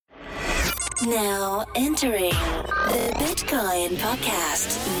Now entering the Bitcoin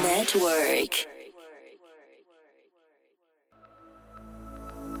Podcast Network.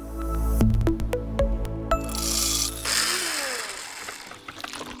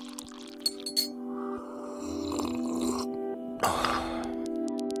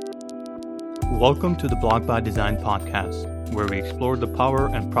 Welcome to the Block by Design podcast, where we explore the power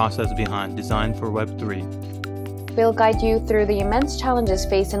and process behind design for Web3. We'll guide you through the immense challenges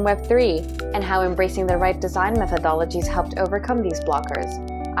faced in Web3 and how embracing the right design methodologies helped overcome these blockers.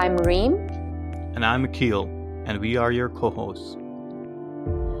 I'm Reem. And I'm Akil, and we are your co-hosts.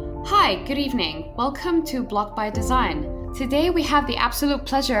 Hi, good evening. Welcome to Block by Design. Today we have the absolute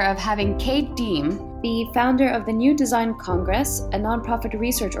pleasure of having Cade Diehm, the founder of the New Design Congress, a nonprofit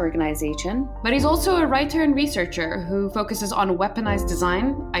research organization, but he's also a writer and researcher who focuses on weaponized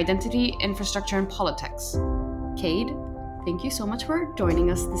design, identity, infrastructure, and politics. Cade, thank you so much for joining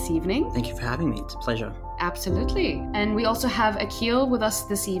us this evening. Thank you for having me. It's a pleasure. Absolutely. And we also have Akil with us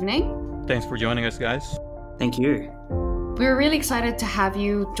this evening. Thanks for joining us, guys. Thank you. We're really excited to have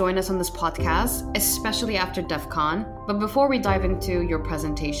you join us on this podcast, especially after DEF CON. But before we dive into your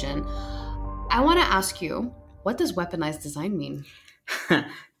presentation, I want to ask you, what does weaponized design mean?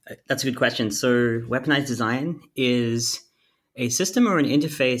 That's a good question. So weaponized design is a system or an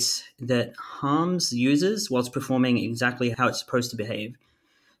interface that harms users whilst performing exactly how it's supposed to behave.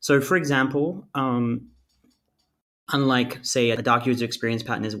 So for example, unlike, say, a dark user experience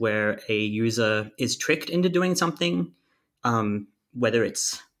pattern is where a user is tricked into doing something, whether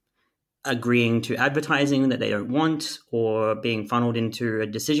it's agreeing to advertising that they don't want or being funneled into a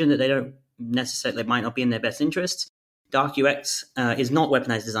decision that they don't necessarily might not be in their best interests. Dark UX is not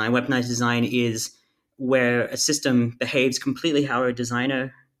weaponized design. Weaponized design is where a system behaves completely how a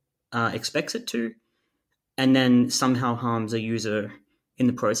designer expects it to, and then somehow harms a user in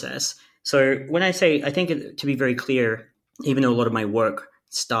the process. So when I say, I think to be very clear, even though a lot of my work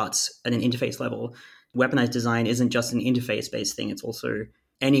starts at an interface level, weaponized design isn't just an interface-based thing. It's also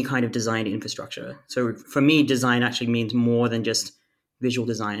any kind of design infrastructure. So for me, design actually means more than just visual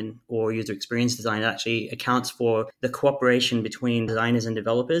design or user experience design. It actually accounts for the cooperation between designers and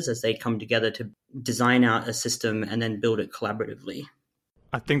developers as they come together to design out a system and then build it collaboratively.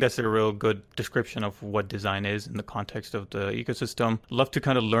 I think that's a real good description of what design is in the context of the ecosystem. Love to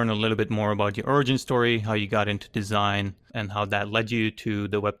kind of learn a little bit more about your origin story, how you got into design, and how that led you to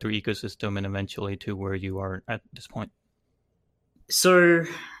the Web3 ecosystem and eventually to where you are at this point. So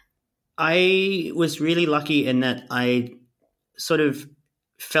I was really lucky in that I sort of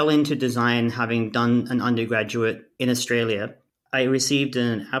fell into design having done an undergraduate in Australia. I received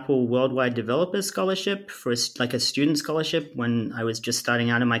an Apple Worldwide Developer Scholarship for like a student scholarship when I was just starting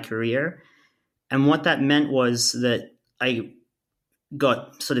out in my career. And what that meant was that I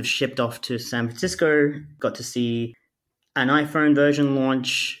got sort of shipped off to San Francisco, got to see an iPhone version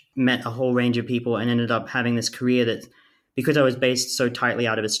launch, met a whole range of people, and ended up having this career that, because I was based so tightly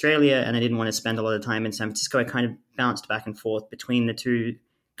out of Australia and I didn't want to spend a lot of time in San Francisco, I kind of bounced back and forth between the two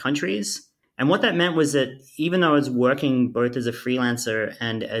countries. And what that meant was that even though I was working both as a freelancer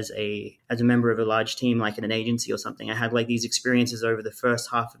and as a member of a large team, like in an agency or something, I had like these experiences over the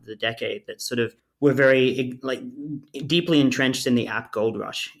first half of the decade that sort of were very like deeply entrenched in the app gold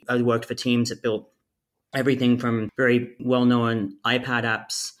rush. I worked for teams that built everything from very well-known iPad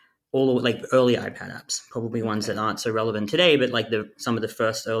apps, all like early iPad apps, probably ones that aren't so relevant today, but like some of the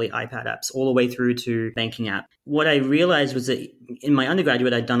first early iPad apps, all the way through to banking app. What I realized was that in my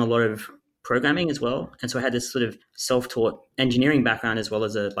undergraduate, I'd done a lot of programming as well. And so I had this sort of self-taught engineering background as well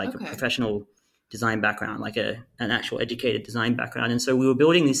as a professional design background, like an actual educated design background. And so we were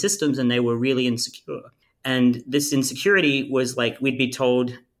building these systems and they were really insecure. And this insecurity was like, we'd be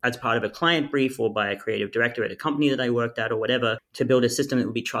told as part of a client brief or by a creative director at a company that I worked at or whatever, to build a system that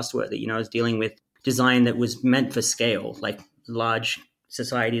would be trustworthy. You know, I was dealing with design that was meant for scale, like large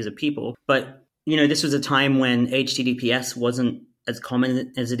societies of people. But, you know, this was a time when HTTPS wasn't as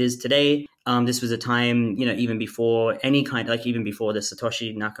common as it is today. This was a time, you know, even before even before the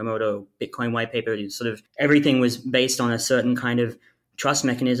Satoshi Nakamoto Bitcoin white paper, sort of everything was based on a certain kind of trust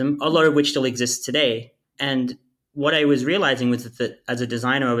mechanism, a lot of which still exists today. And what I was realizing was that as a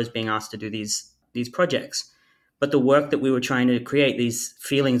designer, I was being asked to do these projects, but the work that we were trying to create, these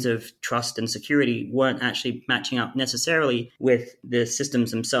feelings of trust and security, weren't actually matching up necessarily with the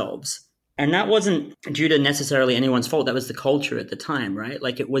systems themselves. And that wasn't due to necessarily anyone's fault. That was the culture at the time, right?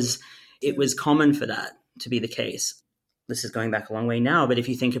 Like it was common for that to be the case. This is going back a long way now, but if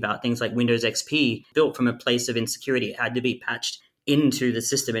you think about things like Windows XP, built from a place of insecurity, it had to be patched into the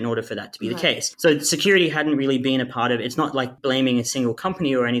system in order for that to be the case. So security hadn't really been a part of it. It's not like blaming a single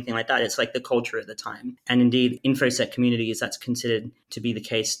company or anything like that. It's like the culture at the time. And indeed, InfoSec communities, that's considered to be the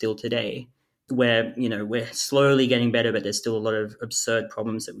case still today, where, we're slowly getting better, but there's still a lot of absurd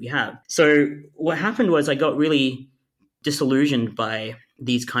problems that we have. So what happened was I got really disillusioned by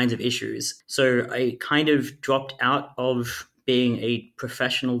these kinds of issues. So I kind of dropped out of being a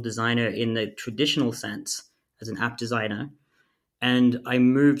professional designer in the traditional sense as an app designer. And I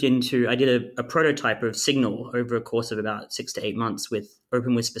did a prototype of Signal over a course of about 6 to 8 months with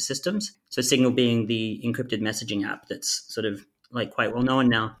OpenWhisper Systems. So Signal being the encrypted messaging app that's sort of like quite well known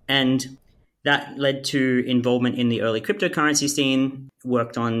now. And that led to involvement in the early cryptocurrency scene,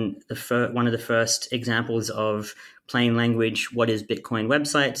 worked on one of the first examples of plain language, what is Bitcoin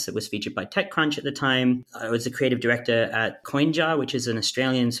websites that was featured by TechCrunch at the time. I was the creative director at CoinJar, which is an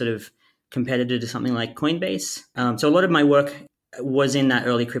Australian sort of competitor to something like Coinbase. So a lot of my work was in that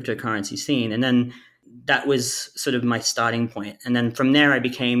early cryptocurrency scene. And then that was sort of my starting point. And then from there, I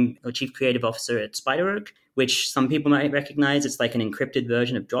became a chief creative officer at SpiderOak, which some people might recognize. It's like an encrypted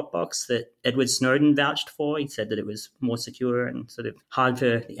version of Dropbox that Edward Snowden vouched for. He said that it was more secure and sort of hard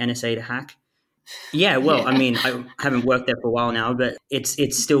for the NSA to hack. Yeah, well, I mean, I haven't worked there for a while now, but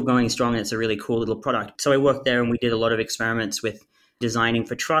it's still going strong and it's a really cool little product. So I worked there and we did a lot of experiments with designing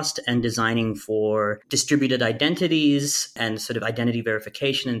for trust and designing for distributed identities and sort of identity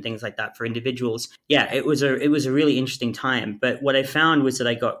verification and things like that for individuals. Yeah, it was a really interesting time. But what I found was that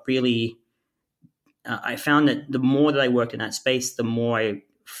I found that the more that I worked in that space, the more I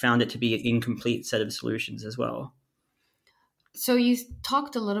found it to be an incomplete set of solutions as well. So you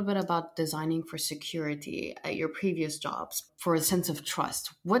talked a little bit about designing for security at your previous jobs for a sense of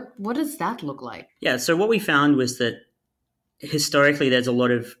trust. What does that look like? Yeah, so what we found was that historically there's a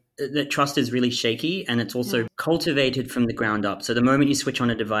lot of that trust is really shaky and it's also cultivated from the ground up. So the moment you switch on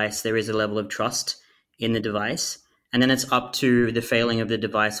a device, there is a level of trust in the device. And then it's up to the failing of the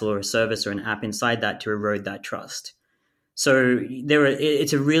device or a service or an app inside that to erode that trust. So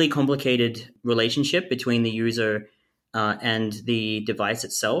it's a really complicated relationship between the user and the device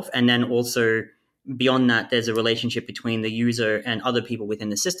itself. And then also beyond that, there's a relationship between the user and other people within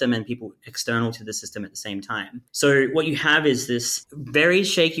the system and people external to the system at the same time. So what you have is this very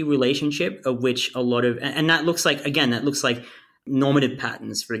shaky relationship of which that looks like normative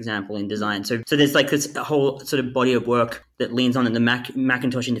patterns, for example, in design. So there's like this whole sort of body of work that leans on the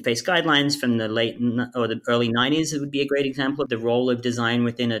Macintosh interface guidelines from the the early 90s. It would be a great example of the role of design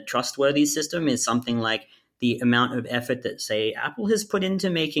within a trustworthy system is something like the amount of effort that, say, Apple has put into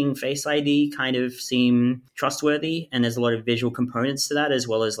making Face ID kind of seem trustworthy. And there's a lot of visual components to that, as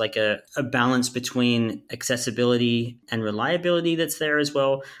well as like a balance between accessibility and reliability that's there as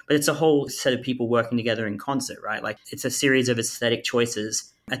well. But it's a whole set of people working together in concert, right? Like it's a series of aesthetic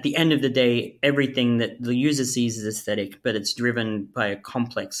choices. At the end of the day, everything that the user sees is aesthetic, but it's driven by a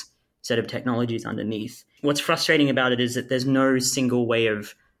complex set of technologies underneath. What's frustrating about it is that there's no single way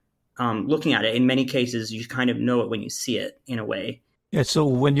of looking at it. In many cases, you kind of know it when you see it in a way. Yeah, so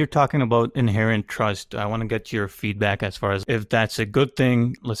when you're talking about inherent trust, I want to get your feedback as far as if that's a good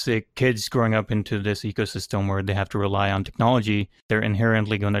thing. Let's say kids growing up into this ecosystem where they have to rely on technology, they're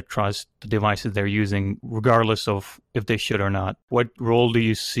inherently going to trust the devices they're using, regardless of if they should or not. What role do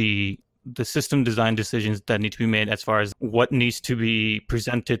you see the system design decisions that need to be made as far as what needs to be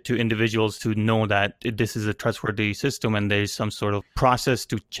presented to individuals to know that this is a trustworthy system and there's some sort of process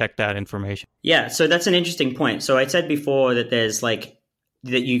to check that information? Yeah, so that's an interesting point. So I said before that there's like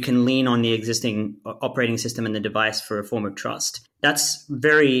that you can lean on the existing operating system and the device for a form of trust. That's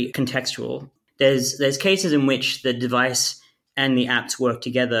very contextual. There's cases in which the device and the apps work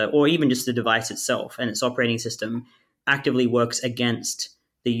together, or even just the device itself and its operating system actively works against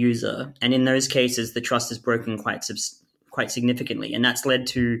the user. And in those cases, the trust is broken quite significantly. And that's led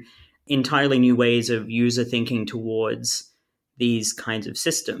to entirely new ways of user thinking towards these kinds of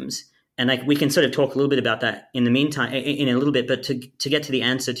systems. And like we can sort of talk a little bit about that in the meantime, in a little bit. But to get to the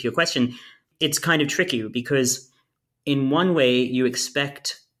answer to your question, it's kind of tricky because in one way you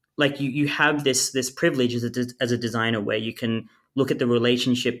expect, like you have this privilege as a designer where you can look at the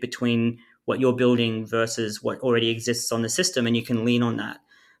relationship between what you're building versus what already exists on the system, and you can lean on that.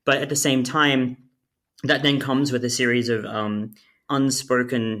 But at the same time, that then comes with a series of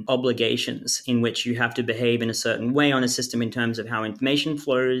unspoken obligations in which you have to behave in a certain way on a system in terms of how information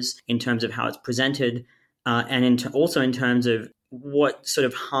flows, in terms of how it's presented, and also in terms of what sort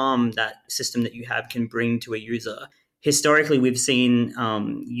of harm that system that you have can bring to a user. Historically, we've seen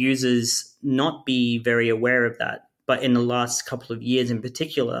users not be very aware of that. But in the last couple of years in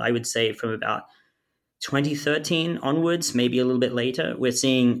particular, I would say from about 2013 onwards, maybe a little bit later, we're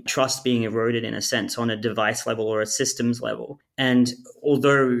seeing trust being eroded in a sense on a device level or a systems level. And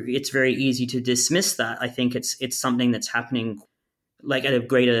although it's very easy to dismiss that, I think it's something that's happening like at a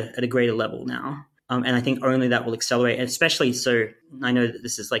greater level now. And I think only that will accelerate, especially so I know that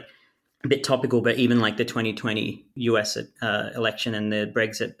this is like a bit topical, but even like the 2020 US election and the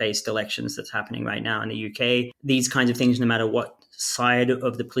Brexit-based elections that's happening right now in the UK, these kinds of things, no matter what side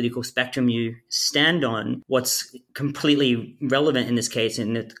of the political spectrum you stand on, what's completely relevant in this case,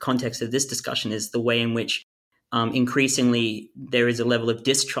 in the context of this discussion, is the way in which increasingly there is a level of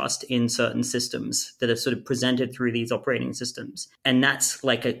distrust in certain systems that are sort of presented through these operating systems. And that's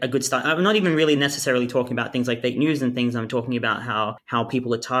like a good start. I'm not even really necessarily talking about things like fake news and things. I'm talking about how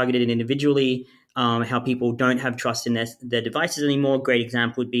people are targeted individually, how people don't have trust in their devices anymore. A great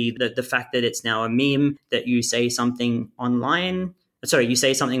example would be the fact that it's now a meme that you say something online. Sorry, you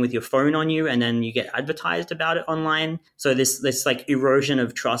say something with your phone on you and then you get advertised about it online. So this like erosion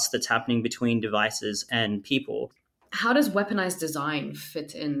of trust that's happening between devices and people. How does weaponized design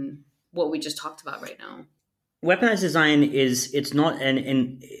fit in what we just talked about right now? Weaponized design it's not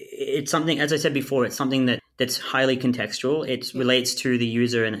it's something, as I said before, it's something that's highly contextual. It relates to the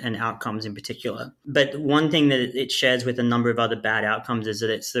user and outcomes in particular. But one thing that it shares with a number of other bad outcomes is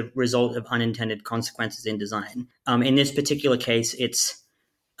that it's the result of unintended consequences in design. In this particular case, it's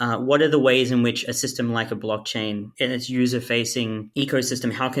what are the ways in which a system like a blockchain and its user-facing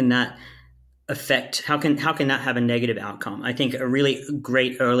ecosystem, how can that have a negative outcome? I think a really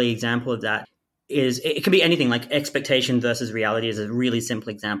great early example of that is, it can be anything, like expectation versus reality is a really simple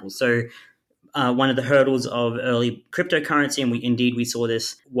example. So one of the hurdles of early cryptocurrency, and we saw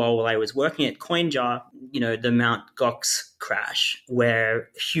this while I was working at CoinJar, the Mt. Gox crash, where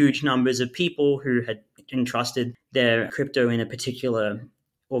huge numbers of people who had entrusted their crypto in a particular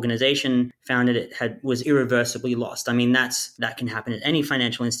organization found that it was irreversibly lost. I mean, that can happen at any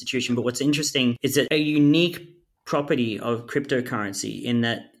financial institution. But what's interesting is that a unique property of cryptocurrency in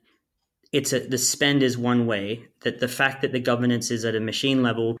that the spend is one way, that the fact that the governance is at a machine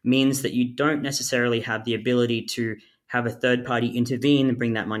level means that you don't necessarily have the ability to have a third party intervene and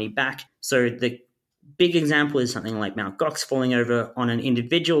bring that money back. So the big example is something like Mt. Gox falling over. On an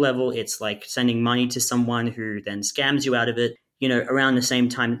individual level, it's like sending money to someone who then scams you out of it. Around the same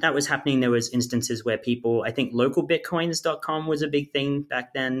time that was happening, there was instances where people, I think localbitcoins.com was a big thing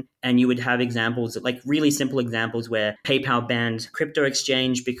back then. And you would have examples, like really simple examples, where PayPal banned crypto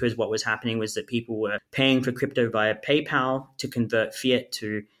exchange because what was happening was that people were paying for crypto via PayPal to convert fiat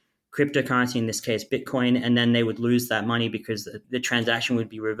to cryptocurrency, in this case, Bitcoin, and then they would lose that money because the transaction would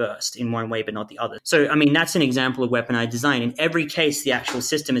be reversed in one way but not the other. So, I mean, that's an example of weaponized design. In every case, the actual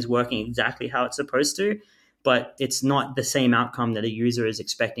system is working exactly how it's supposed to, but it's not the same outcome that a user is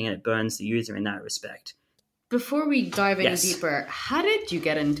expecting, and it burns the user in that respect. Before we dive any deeper, how did you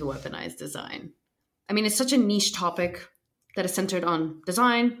get into weaponized design? I mean, it's such a niche topic that is centered on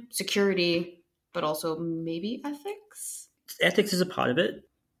design, security, but also maybe ethics? Ethics is a part of it.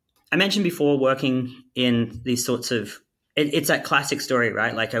 I mentioned before working in these sorts of, it's that classic story,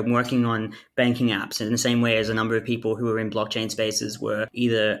 right? Like I'm working on banking apps in the same way as a number of people who were in blockchain spaces were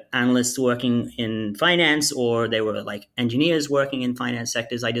either analysts working in finance or they were like engineers working in finance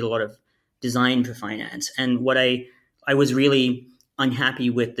sectors. I did a lot of design for finance. And what I was really unhappy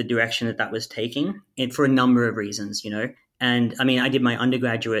with the direction that was taking, and for a number of reasons, And I mean, I did my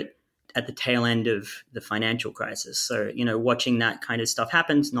undergraduate at the tail end of the financial crisis. So, watching that kind of stuff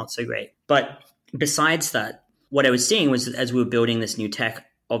happens, not so great. But besides that, what I was seeing was that as we were building this new tech,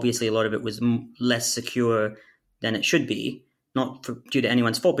 obviously a lot of it was less secure than it should be, not due to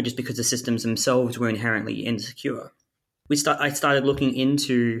anyone's fault, but just because the systems themselves were inherently insecure. I started looking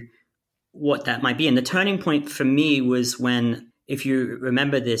into what that might be. And the turning point for me was when, if you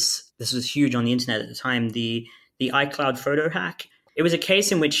remember this was huge on the internet at the time, the iCloud photo hack. It was a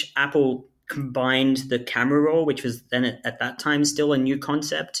case in which Apple combined the camera roll, which was then at that time still a new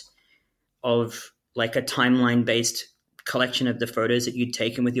concept of like a timeline-based collection of the photos that you'd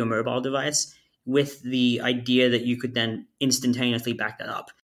taken with your mobile device, with the idea that you could then instantaneously back that up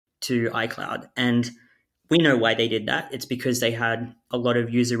to iCloud. And we know why they did that. It's because they had a lot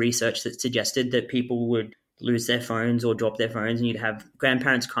of user research that suggested that people would lose their phones or drop their phones, and you'd have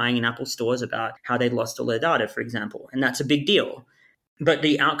grandparents crying in Apple stores about how they'd lost all their data, for example. And that's a big deal. But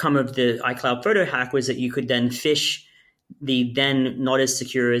the outcome of the iCloud photo hack was that you could then phish the then not as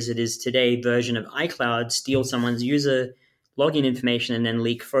secure as it is today version of iCloud, steal someone's user login information, and then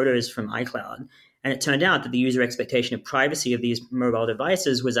leak photos from iCloud. And it turned out that the user expectation of privacy of these mobile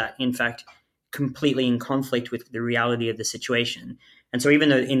devices was that, in fact, completely in conflict with the reality of the situation. And so even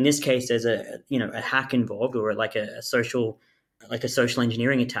though in this case there's a hack involved, or like a social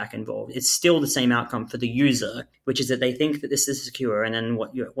engineering attack involved, it's still the same outcome for the user, which is that they think that this is secure, and then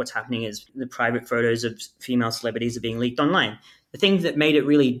what's happening is the private photos of female celebrities are being leaked online. The thing that made it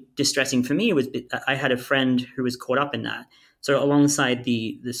really distressing for me was I had a friend who was caught up in that. So alongside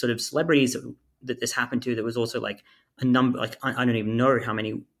the sort of celebrities that this happened to, there was also like a number, like I don't even know how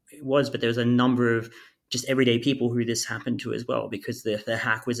many it was, but there was a number of just everyday people who this happened to as well, because the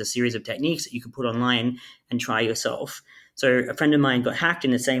hack was a series of techniques that you could put online and try yourself. So a friend of mine got hacked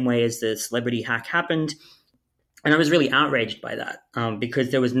in the same way as the celebrity hack happened. And I was really outraged by that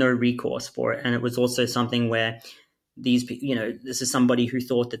because there was no recourse for it. And it was also something where this is somebody who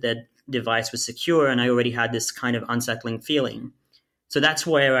thought that their device was secure, and I already had this kind of unsettling feeling. So that's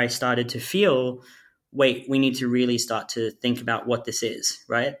where I started to feel, wait, we need to really start to think about what this is,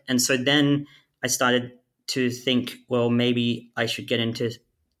 right? And so then I started to think, well, maybe I should get into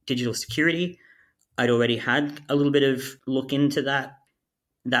digital security. I'd already had a little bit of look into that.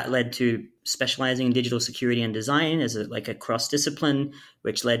 That led to specializing in digital security and design as a cross-discipline,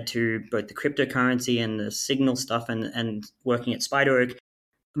 which led to both the cryptocurrency and the signal stuff and working at SpiderOak.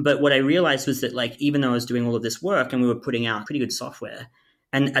 But what I realized was that, like, even though I was doing all of this work and we were putting out pretty good software,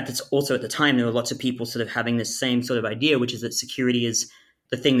 and also at the time, there were lots of people sort of having this same sort of idea, which is that security is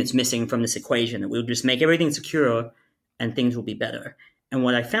the thing that's missing from this equation, that we'll just make everything secure and things will be better. And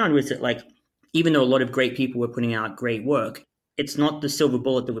what I found was that, like, even though a lot of great people were putting out great work, it's not the silver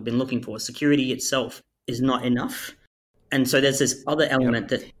bullet that we've been looking for. Security itself is not enough. And so there's this other element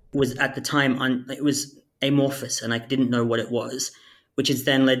that was at the time, it was amorphous, and I didn't know what it was, which has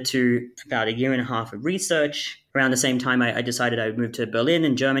then led to about a year and a half of research. Around the same time, I decided I would move to Berlin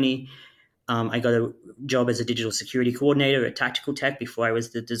in Germany. I got a job as a digital security coordinator at Tactical Tech before I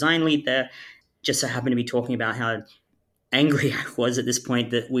was the design lead there. Just so happened to be talking about how angry I was at this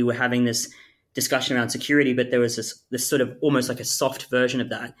point that we were having this discussion around security, but there was this sort of almost like a soft version of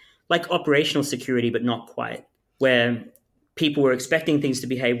that, like operational security, but not quite, where people were expecting things to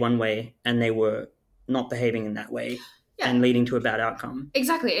behave one way and they were not behaving in that way. Yeah. And leading to a bad outcome.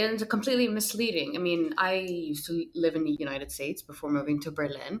 Exactly. And it's completely misleading. I mean, I used to live in the United States before moving to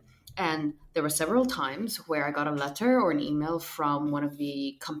Berlin. And there were several times where I got a letter or an email from one of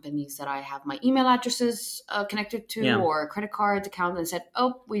the companies that I have my email addresses connected to, or a credit card account, and said,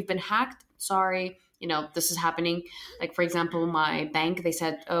 oh, we've been hacked. Sorry, this is happening. Like, for example, my bank, they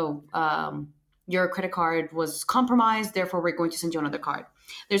said, your credit card was compromised. Therefore, we're going to send you another card.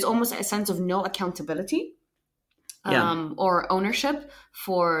 There's almost a sense of no accountability. Or ownership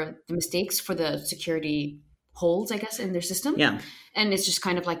for the mistakes, for the security holes, I guess, in their system. Yeah. And it's just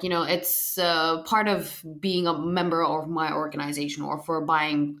kind of like, it's part of being a member of my organization, or for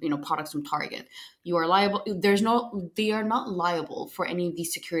buying, products from Target. You are liable. They are not liable for any of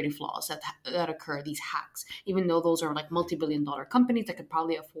these security flaws that occur, these hacks, even though those are like multi-billion-dollar companies that could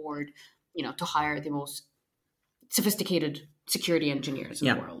probably afford, to hire the most sophisticated security engineers in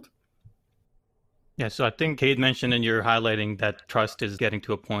the world. Yeah, so I think Cade mentioned, and you're highlighting, that trust is getting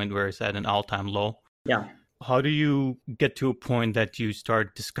to a point where it's at an all-time low. Yeah. How do you get to a point that you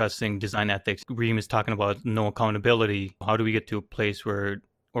start discussing design ethics? Reem is talking about no accountability. How do we get to a place where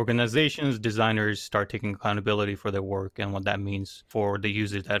organizations, designers start taking accountability for their work and what that means for the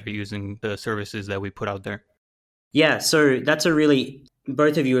users that are using the services that we put out there? Yeah, so that's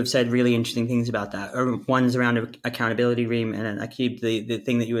both of you have said really interesting things about that. One's around accountability, Reem, and I keep the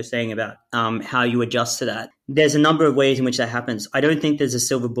thing that you were saying about how you adjust to that. There's a number of ways in which that happens. I don't think there's a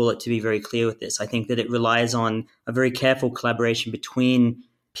silver bullet, to be very clear with this. I think that it relies on a very careful collaboration between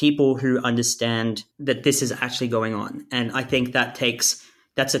people who understand that this is actually going on. And I think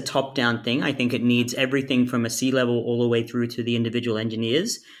that's a top-down thing. I think it needs everything from a C-level all the way through to the individual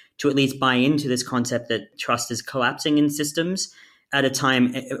engineers to at least buy into this concept that trust is collapsing in systems at a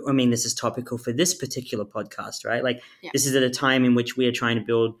time. I mean, this is topical for this particular podcast, right? This is at a time in which we are trying to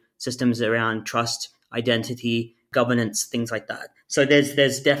build systems around trust, identity, governance, things like that. So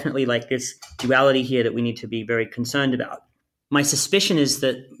there's definitely like this duality here that we need to be very concerned about. My suspicion is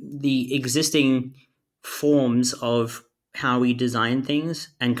that the existing forms of how we design things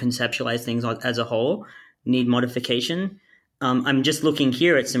and conceptualize things as a whole need modification. I'm just looking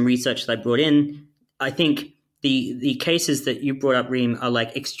here at some research that I brought in. I think the cases that you brought up, Reem, are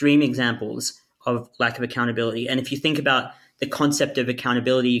like extreme examples of lack of accountability. And if you think about the concept of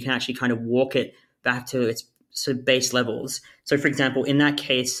accountability, you can actually kind of walk it back to its sort of base levels. So, for example, in that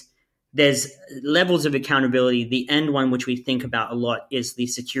case, there's levels of accountability. The end one, which we think about a lot, is the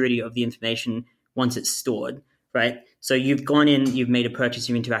security of the information once it's stored, right? So you've gone in, you've made a purchase,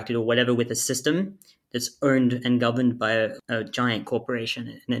 you've interacted or whatever with a system that's owned and governed by a giant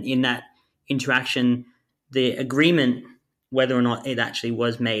corporation. And in that interaction, the agreement, whether or not it actually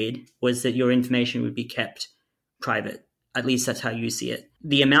was made, was that your information would be kept private. At least that's how you see it.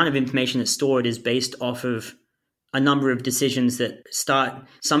 The amount of information that's stored is based off of a number of decisions that start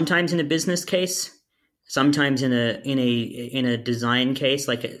sometimes in a business case, sometimes in a design case,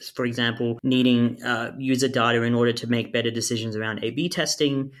 like for example, needing user data in order to make better decisions around A/B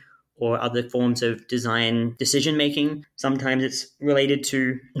testing or other forms of design decision making. Sometimes it's related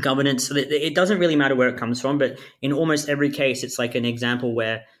to governance. So it doesn't really matter where it comes from, but in almost every case, it's like an example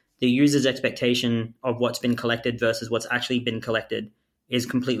where the user's expectation of what's been collected versus what's actually been collected is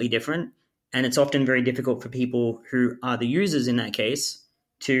completely different. And it's often very difficult for people who are the users in that case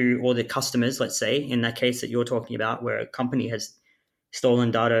or the customers, let's say, in that case that you're talking about, where a company has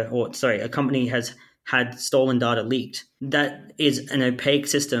stolen data, a company has had stolen data leaked. That is an opaque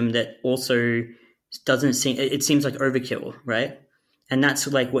system that also it seems like overkill, right? And that's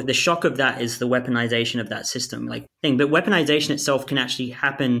like what the shock of that is, the weaponization of that system thing. But weaponization itself can actually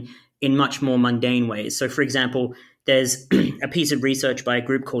happen in much more mundane ways. So for example, there's a piece of research by a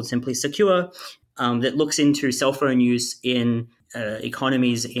group called Simply Secure that looks into cell phone use in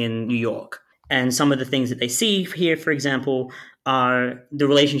economies in New York. And some of the things that they see here, for example, are the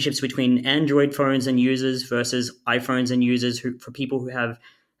relationships between Android phones and users versus iPhones and users for people who have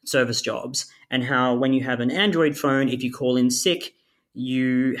service jobs, and how when you have an Android phone, if you call in sick,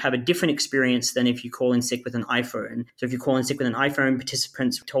 you have a different experience than if you call in sick with an iPhone. So if you call in sick with an iPhone,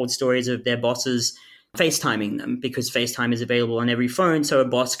 participants told stories of their bosses FaceTiming them because FaceTime is available on every phone. So a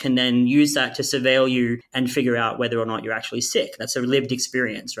boss can then use that to surveil you and figure out whether or not you're actually sick. That's a lived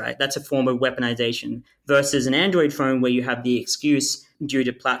experience, right? That's a form of weaponization versus an Android phone where you have the excuse due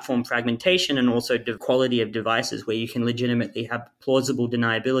to platform fragmentation and also the quality of devices where you can legitimately have plausible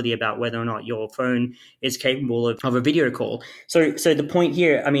deniability about whether or not your phone is capable of a video call. So the point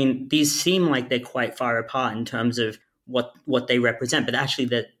here, I mean, these seem like they're quite far apart in terms of what they represent, but actually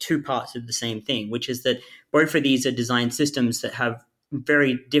they're two parts of the same thing, which is that both of these are design systems that have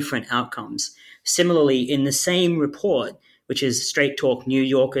very different outcomes. Similarly, in the same report, which is Straight Talk New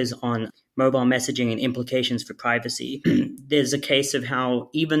Yorkers on mobile messaging and implications for privacy, there's a case of how,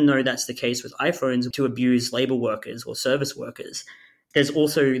 even though that's the case with iPhones to abuse labor workers or service workers, there's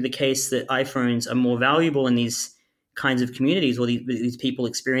also the case that iPhones are more valuable in these kinds of communities or these people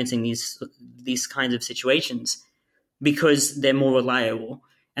experiencing these kinds of situations because they're more reliable.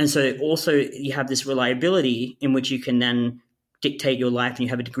 And so also you have this reliability in which you can then dictate your life and you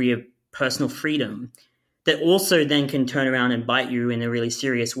have a degree of personal freedom that also then can turn around and bite you in a really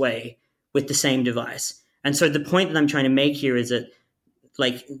serious way with the same device. And so the point that I'm trying to make here is that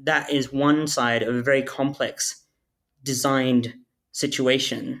that is one side of a very complex designed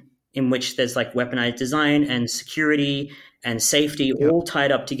situation in which there's weaponized design and security and safety all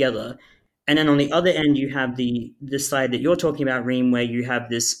tied up together. And then on the other end, you have the side that you're talking about, Reem, where you have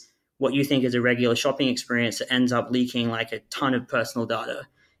this, what you think is a regular shopping experience that ends up leaking a ton of personal data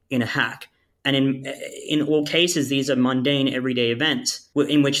in a hack. And in all cases, these are mundane, everyday events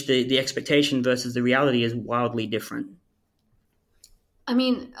in which the expectation versus the reality is wildly different. I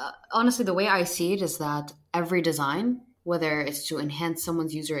mean, honestly, the way I see it is that every design, whether it's to enhance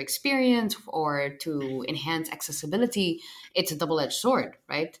someone's user experience or to enhance accessibility, it's a double-edged sword,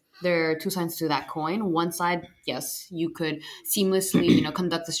 right? There are two sides to that coin. One side, yes, you could seamlessly,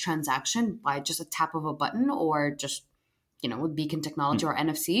 conduct this transaction by just a tap of a button or just, with beacon technology or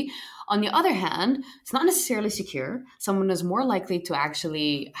NFC. On the other hand, it's not necessarily secure. Someone is more likely to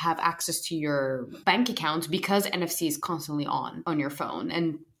actually have access to your bank account because NFC is constantly on your phone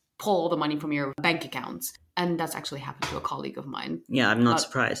and pull the money from your bank accounts. And that's actually happened to a colleague of mine. Yeah, I'm not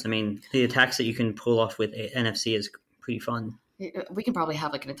surprised. I mean, the attacks that you can pull off with NFC is pretty fun. We can probably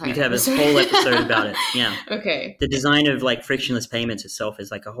have an entire You could have a whole episode about it. Yeah. Okay. The design of frictionless payments itself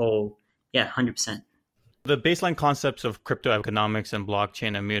is a whole, 100%. The baseline concepts of crypto economics and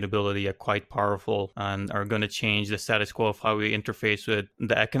blockchain immutability are quite powerful and are going to change the status quo of how we interface with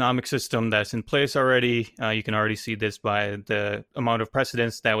the economic system that's in place already. You can already see this by the amount of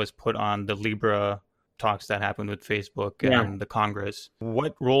precedence that was put on the Libra talks that happened with Facebook and the Congress.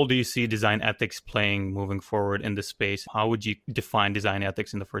 What role do you see design ethics playing moving forward in this space? How would you define design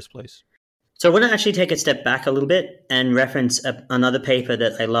ethics in the first place? So I want to actually take a step back a little bit and reference another paper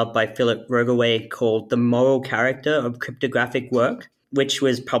that I love by Philip Rogaway called The Moral Character of Cryptographic Work, which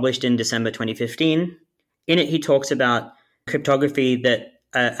was published in December 2015. In it, he talks about cryptography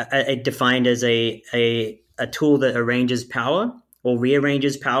that defined as a tool that arranges power or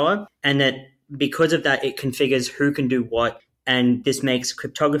rearranges power, and that because of that, it configures who can do what. And this makes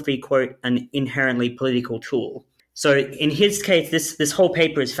cryptography, quote, an inherently political tool. So in his case, this whole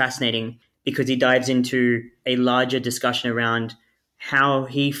paper is fascinating because he dives into a larger discussion around how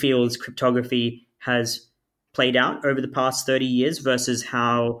he feels cryptography has played out over the past 30 years versus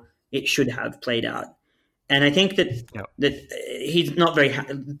how it should have played out. And I think that he's not very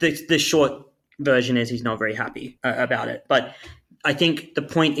the short version is he's not very happy about it. But I think the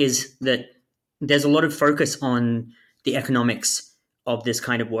point is that there's a lot of focus on the economics of this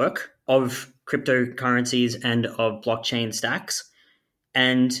kind of work, of cryptocurrencies and of blockchain stacks.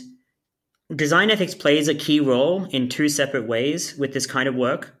 And design ethics plays a key role in two separate ways with this kind of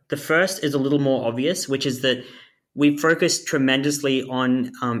work. The first is a little more obvious, which is that we focus tremendously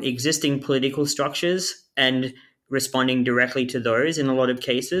on existing political structures and responding directly to those in a lot of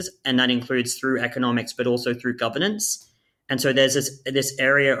cases. And that includes through economics, but also through governance. And so there's this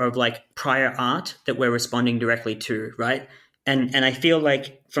area of like prior art that we're responding directly to, right? And I feel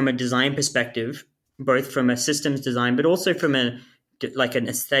like from a design perspective, both from a systems design, but also from an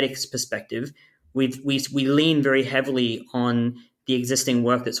aesthetics perspective, we lean very heavily on the existing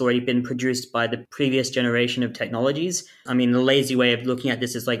work that's already been produced by the previous generation of technologies. I mean, the lazy way of looking at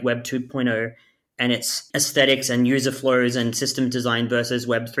this is like Web 2.0 and its aesthetics and user flows and system design versus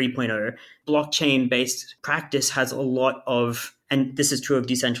Web 3.0. Blockchain-based practice has a lot of, and this is true of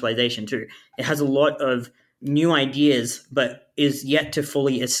decentralization too, it has a lot of new ideas, but is yet to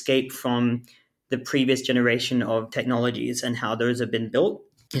fully escape from the previous generation of technologies and how those have been built.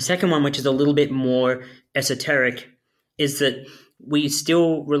 The second one, which is a little bit more esoteric, is that we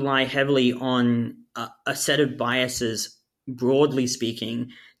still rely heavily on a set of biases, broadly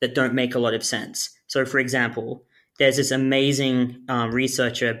speaking, that don't make a lot of sense. So, for example, there's this amazing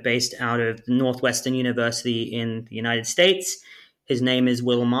researcher based out of Northwestern University in the United States. His name is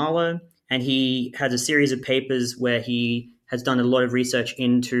Will Marlow, and he has a series of papers where he has done a lot of research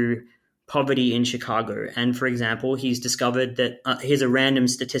into poverty in Chicago. And for example, he's discovered that here's a random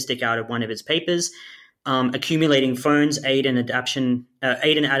statistic out of one of his papers. Accumulating phones aid in adaptation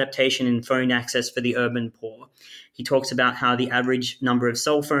in phone access for the urban poor. He talks about how the average number of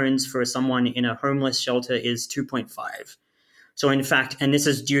cell phones for someone in a homeless shelter is 2.5. So in fact, and this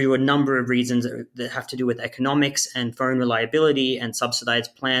is due to a number of reasons that have to do with economics and phone reliability and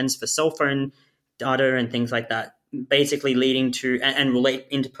subsidized plans for cell phone data and things like that, basically leading to, and relate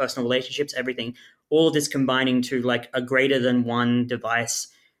interpersonal relationships, everything, all of this combining to like a greater than one device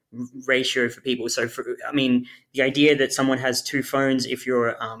ratio for people. So, the idea that someone has two phones if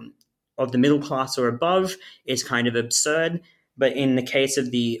you're of the middle class or above is kind of absurd. But in the case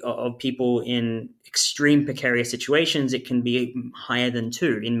of of people in extreme precarious situations, it can be higher than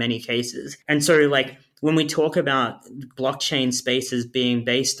two in many cases. And so, like, when we talk about blockchain spaces being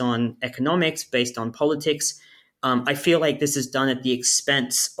based on economics, based on politics, I feel like this is done at the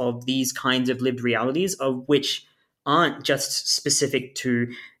expense of these kinds of lived realities, of which aren't just specific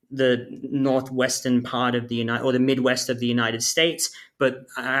to the northwestern part of or the Midwest of the United States, but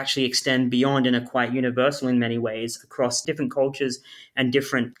actually extend beyond and are quite universal in many ways across different cultures and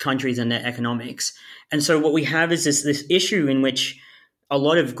different countries and their economics. And so what we have is this issue in which a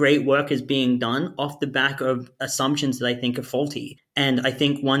lot of great work is being done off the back of assumptions that I think are faulty. And I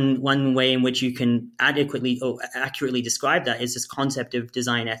think one way in which you can adequately or accurately describe that is this concept of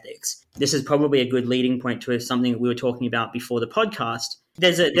design ethics. This is probably a good leading point to something that we were talking about before the podcast.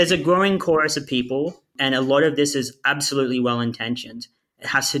 There's a growing chorus of people, and a lot of this is absolutely well-intentioned. It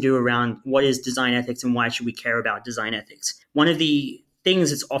has to do around what is design ethics and why should we care about design ethics. One of the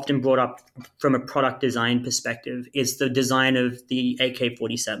things that's often brought up from a product design perspective is the design of the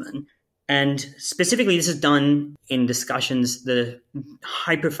AK-47. And specifically, this is done in discussions that are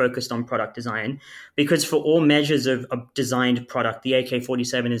hyper-focused on product design, because for all measures of a designed product, the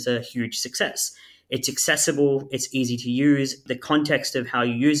AK-47 is a huge success. It's accessible, it's easy to use. The context of how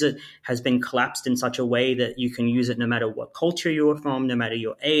you use it has been collapsed in such a way that you can use it no matter what culture you are from, no matter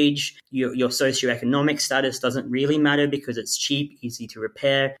your age. Your socioeconomic status doesn't really matter because it's cheap, easy to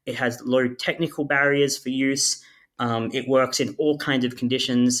repair. It has low technical barriers for use. It works in all kinds of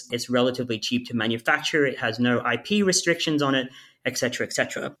conditions. It's relatively cheap to manufacture. It has no IP restrictions on it, et cetera, et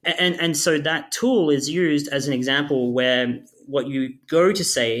cetera. And so that tool is used as an example where what you go to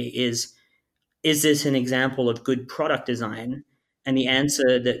say is this an example of good product design? And the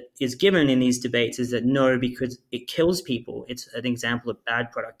answer that is given in these debates is that no, because it kills people. It's an example of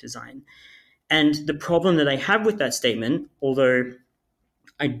bad product design. And the problem that I have with that statement, although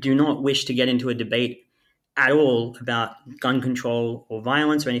I do not wish to get into a debate at all about gun control or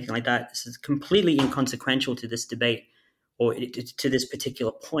violence or anything like that, this is completely inconsequential to this debate or to this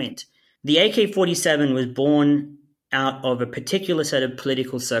particular point. The AK-47 was born out of a particular set of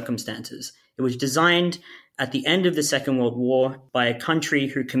political circumstances. It was designed at the end of the Second World War by a country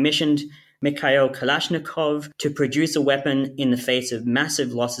who commissioned Mikhail Kalashnikov to produce a weapon in the face of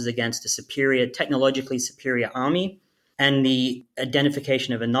massive losses against a technologically superior army, and the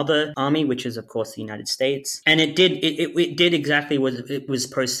identification of another army, which is, of course, the United States. And it did exactly what it was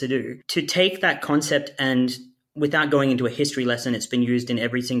supposed to do. To take that concept and, without going into a history lesson, it's been used in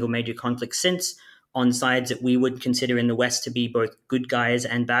every single major conflict since, on sides that we would consider in the West to be both good guys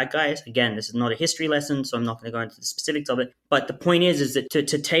and bad guys. Again, this is not a history lesson, so I'm not going to go into the specifics of it. But the point is that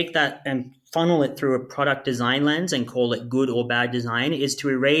to take that and funnel it through a product design lens and call it good or bad design is to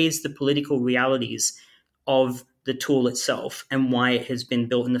erase the political realities of the tool itself and why it has been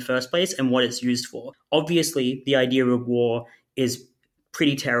built in the first place and what it's used for. Obviously, the idea of war is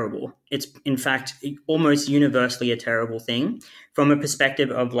pretty terrible. It's, in fact, almost universally a terrible thing from a perspective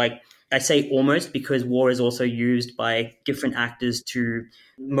of, like, I say almost because war is also used by different actors to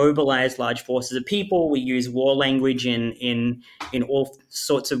mobilize large forces of people. We use war language in all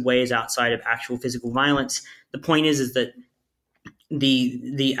sorts of ways outside of actual physical violence. The point is that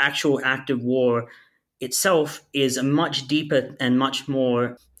the actual act of war itself is a much deeper and much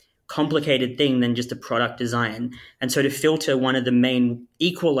more complicated thing than just a product design. And so to filter one of the main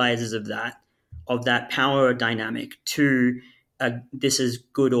equalizers of that power dynamic to this is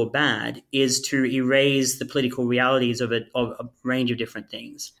good or bad is to erase the political realities of a range of different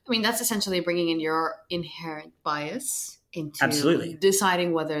things. I mean, that's essentially bringing in your inherent bias into Absolutely.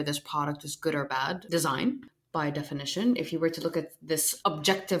 deciding whether this product is good or bad design. By definition, if you were to look at this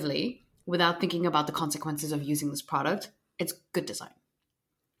objectively without thinking about the consequences of using this product, it's good design.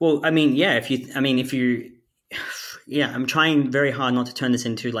 Well, I mean, yeah, I'm trying very hard not to turn this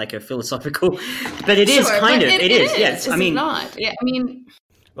into like a philosophical, but it is kind of. It is. Yes, I mean, not. Yeah, I mean.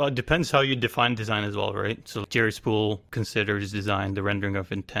 Well, it depends how you define design as well, right? So Jerry Spool considers design the rendering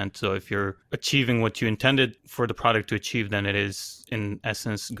of intent. So if you're achieving what you intended for the product to achieve, then it is, in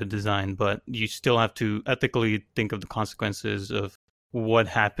essence, good design. But you still have to ethically think of the consequences of what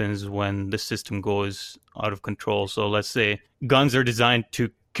happens when the system goes out of control. So let's say guns are designed to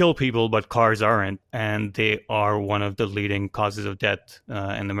kill people, but cars aren't, and they are one of the leading causes of death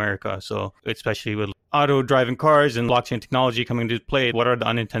in America. So especially with auto-driving cars and blockchain technology coming into play, what are the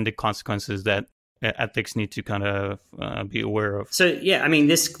unintended consequences that ethics need to kind of be aware of? So, yeah, I mean,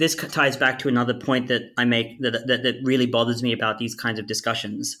 this ties back to another point that I make that really bothers me about these kinds of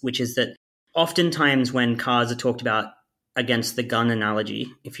discussions, which is that oftentimes when cars are talked about against the gun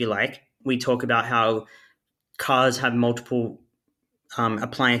analogy, if you like, we talk about how cars have multiple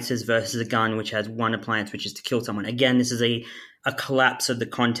appliances versus a gun, which has one appliance, which is to kill someone. Again, this is a collapse of the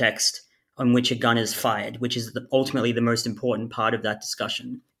context on which a gun is fired, which is ultimately the most important part of that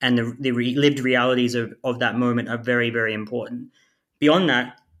discussion. And the lived realities of that moment are very, very important. Beyond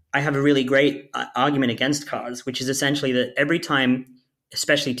that, I have a really great argument against cars, which is essentially that every time,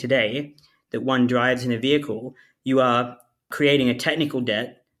 especially today, that one drives in a vehicle, you are creating a technical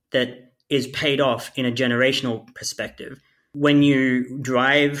debt that is paid off in a generational perspective. When you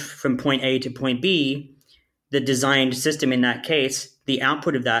drive from point A to point B, the designed system in that case, the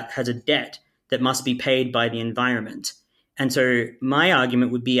output of that has a debt that must be paid by the environment. And so my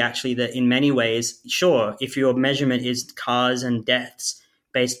argument would be actually that in many ways, sure, if your measurement is cars and deaths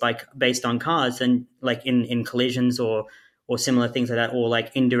based on cars, then like in collisions or similar things like that, or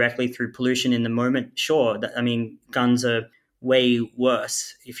like indirectly through pollution in the moment, sure. I mean, guns are way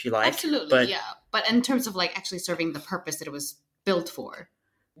worse, if you like. Absolutely, yeah. But in terms of like actually serving the purpose that it was built for.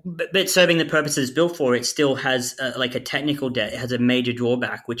 But serving the purpose it's built for, it still has like a technical debt. It has a major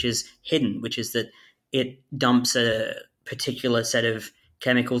drawback, which is hidden, which is that it dumps a particular set of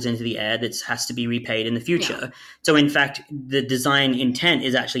chemicals into the air that has to be repaid in the future. Yeah. So in fact, the design intent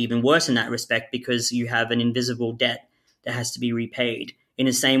is actually even worse in that respect because you have an invisible debt that has to be repaid in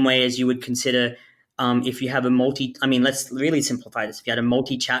the same way as you would consider if you have let's really simplify this. If you had a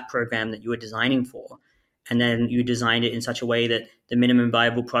multi-chat program that you were designing for, and then you designed it in such a way that the minimum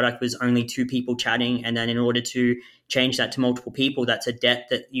viable product was only 2 people chatting, and then in order to change that to multiple people, that's a debt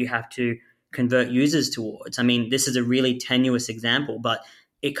that you have to convert users towards. I mean, this is a really tenuous example, but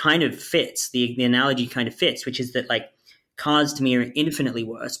it kind of fits. The analogy kind of fits, which is that like cars to me are infinitely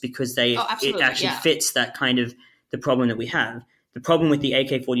worse because it actually fits that kind of the problem that we have. The problem with the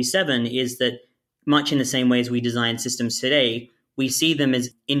AK-47 is that much in the same way as we design systems today, we see them as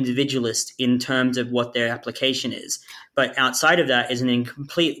individualist in terms of what their application is. But outside of that is an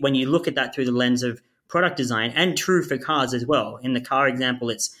incomplete, when you look at that through the lens of product design, and true for cars as well. In the car example,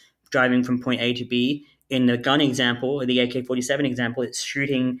 it's driving from point A to B. In the gun example, or the AK-47 example, it's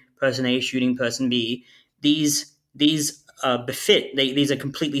shooting person A shooting person B, these these are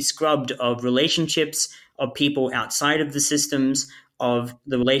completely scrubbed of relationships, of people outside of the systems, of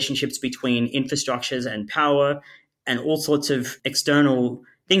the relationships between infrastructures and power, and all sorts of external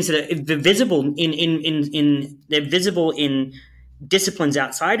things that are visible they're visible in disciplines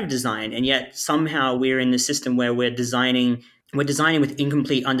outside of design, and yet somehow we're in the system where we're designing with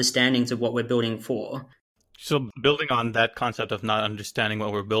incomplete understandings of what we're building for. So building on that concept of not understanding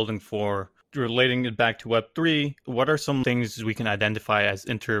what we're building for, relating it back to Web3, what are some things we can identify as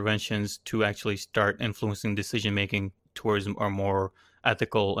interventions to actually start influencing decision making towards a more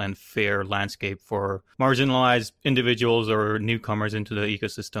ethical and fair landscape for marginalized individuals or newcomers into the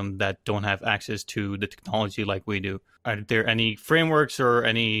ecosystem that don't have access to the technology like we do? Are there any frameworks or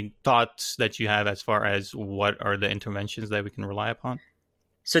any thoughts that you have as far as what are the interventions that we can rely upon?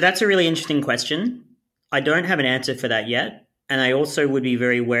 So that's a really interesting question. I don't have an answer for that yet. And I also would be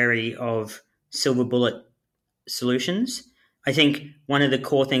very wary of silver bullet solutions. I think one of the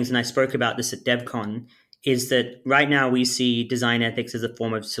core things, and I spoke about this at DevCon, is that right now we see design ethics as a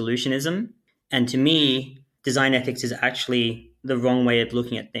form of solutionism. And to me, design ethics is actually the wrong way of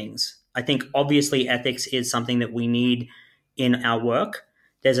looking at things. I think obviously ethics is something that we need in our work.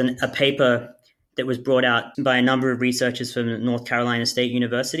 There's a paper that was brought out by a number of researchers from North Carolina State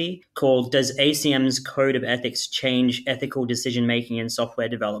University called "Does ACM's Code of Ethics Change Ethical Decision Making in Software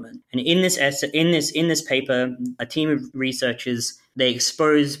Development?" And in this paper, a team of researchers, they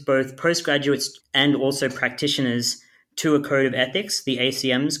expose both postgraduates and also practitioners to a code of ethics, the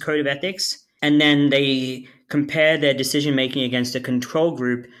ACM's Code of Ethics, and then they compare their decision making against a control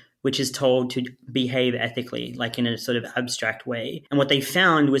group which is told to behave ethically, like in a sort of abstract way. And what they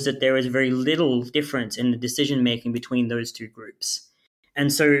found was that there was very little difference in the decision-making between those two groups.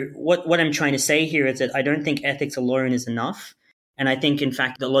 And so what I'm trying to say here is that I don't think ethics alone is enough. And I think, in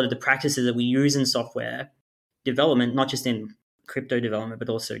fact, a lot of the practices that we use in software development, not just in crypto development, but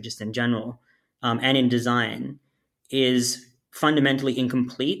also just in general, and in design, is fundamentally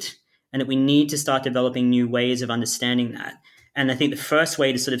incomplete, and that we need to start developing new ways of understanding that. And I think the first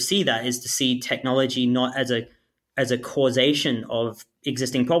way to sort of see that is to see technology not as a causation of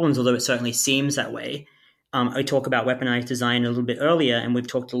existing problems, although it certainly seems that way. I talk about weaponized design a little bit earlier, and we've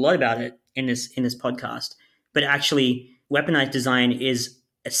talked a lot about it in this podcast. But actually, weaponized design is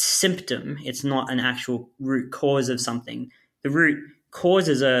a symptom. It's not an actual root cause of something. The root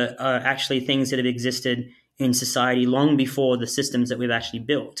causes are actually things that have existed in society long before the systems that we've actually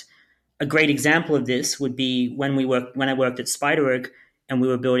built. A great example of this would be when I worked at SpiderOak and we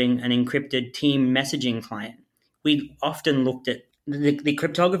were building an encrypted team messaging client. We often looked at the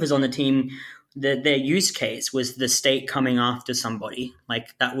cryptographers on the team. Their use case was the state coming after somebody.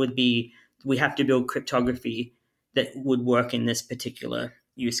 Like that would be, we have to build cryptography that would work in this particular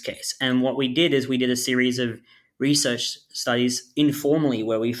use case. And what we did is we did a series of research studies informally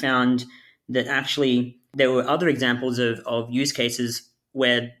where we found that actually there were other examples of use cases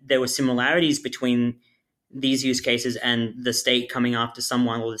where there were similarities between these use cases and the state coming after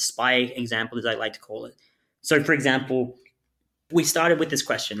someone, or the spy example, as I like to call it. So, for example, we started with this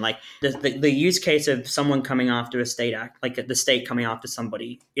question, like the use case of someone coming after a state act, like the state coming after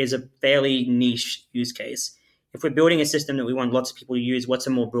somebody, is a fairly niche use case. If we're building a system that we want lots of people to use, what's a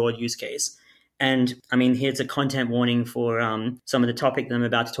more broad use case? And I mean, here's a content warning for some of the topic that I'm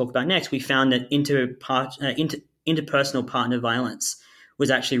about to talk about next. We found that interpersonal partner violence was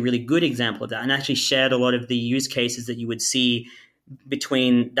actually a really good example of that, and actually shared a lot of the use cases that you would see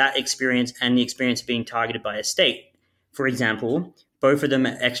between that experience and the experience of being targeted by a state. For example, both of them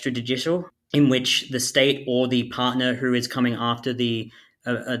are extrajudicial, in which the state or the partner who is coming after the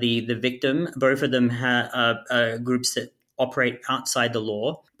victim, both of them are groups that operate outside the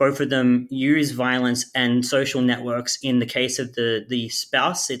law. Both of them use violence and social networks. In the case of the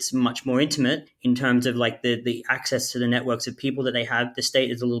spouse, it's much more intimate in terms of like the access to the networks of people that they have. The state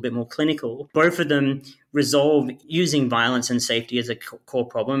is a little bit more clinical. Both of them resolve using violence and safety as a core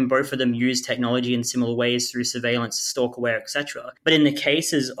problem. Both of them use technology in similar ways through surveillance, stalkerware, etc. But in the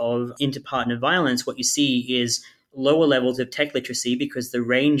cases of interpartner violence, what you see is lower levels of tech literacy, because the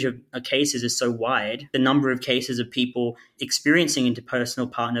range of cases is so wide. The number of cases of people experiencing interpersonal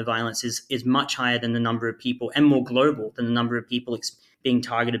partner violence is much higher than the number of people, and more global than the number of people being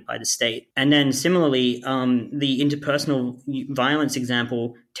targeted by the state. And then similarly, the interpersonal violence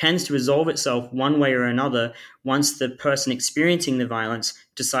example tends to resolve itself one way or another once the person experiencing the violence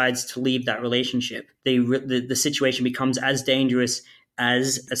decides to leave that relationship. The situation becomes as dangerous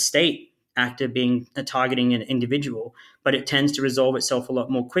as a state actor being targeting an individual, but it tends to resolve itself a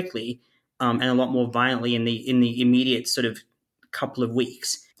lot more quickly and a lot more violently in the immediate sort of couple of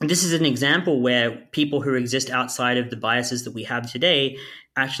weeks. And this is an example where people who exist outside of the biases that we have today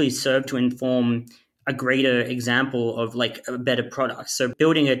actually serve to inform a greater example of like a better product. So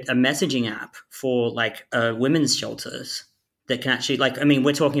building a messaging app for like women's shelters that can actually, like, I mean,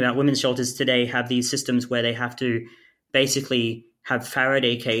 we're talking about women's shelters today have these systems where they have to basically have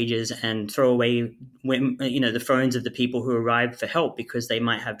Faraday cages and throw away, the phones of the people who arrive for help because they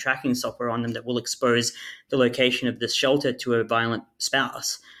might have tracking software on them that will expose the location of this shelter to a violent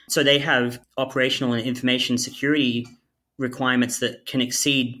spouse. So they have operational and information security requirements that can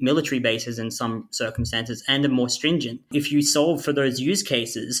exceed military bases in some circumstances and are more stringent. If you solve for those use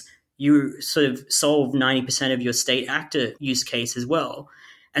cases, you sort of solve 90% of your state actor use case as well.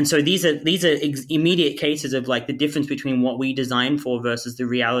 And so these are immediate cases of like the difference between what we design for versus the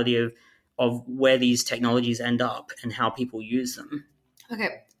reality of where these technologies end up and how people use them.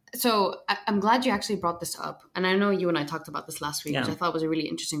 Okay. So I'm glad you actually brought this up. And I know you and I talked about this last week, which I thought was a really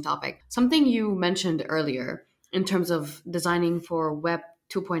interesting topic. Something you mentioned earlier in terms of designing for Web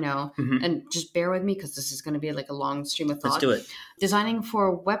 2.0, and just bear with me because this is going to be like a long stream of thought. Let's do it. Designing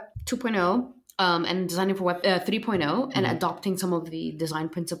for Web 2.0 and designing for Web 3.0 and adopting some of the design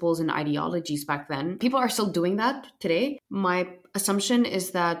principles and ideologies back then. People are still doing that today. My assumption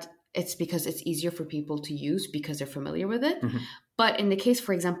is that it's because it's easier for people to use because they're familiar with it. But in the case,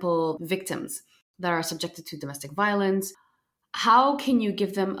 for example, victims that are subjected to domestic violence, how can you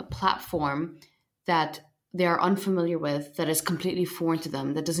give them a platform that they are unfamiliar with, that is completely foreign to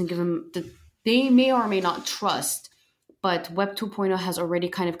them, that doesn't give them, that they may or may not trust, but Web 2.0 has already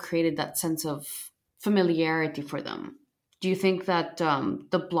kind of created that sense of familiarity for them? Do you think that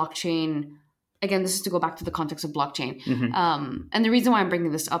the blockchain, again, this is to go back to the context of blockchain. And the reason why I'm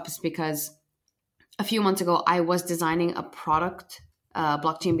bringing this up is because a few months ago, I was designing a product,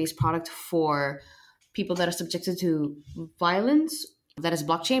 blockchain-based product for people that are subjected to violence that is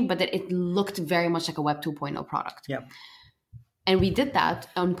blockchain, but that it looked very much like a Web 2.0 product. Yeah. And we did that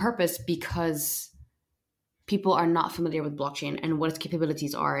on purpose because people are not familiar with blockchain and what its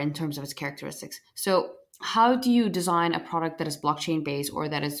capabilities are in terms of its characteristics. So how do you design a product that is blockchain-based or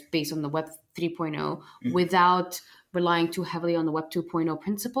that is based on the Web 3.0 without relying too heavily on the Web 2.0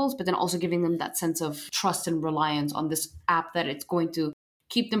 principles, but then also giving them that sense of trust and reliance on this app that it's going to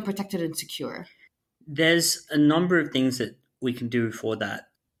keep them protected and secure? There's a number of things that we can do for that.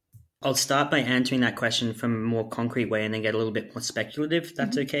 I'll start by answering that question from a more concrete way and then get a little bit more speculative, if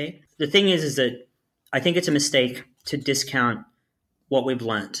that's okay. The thing is that I think it's a mistake to discount what we've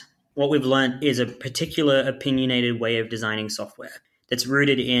learned. What we've learned is a particular opinionated way of designing software that's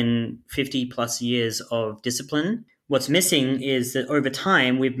rooted in 50 plus years of discipline. What's missing is that over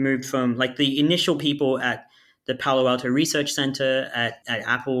time, we've moved from like the initial people at the Palo Alto Research Center at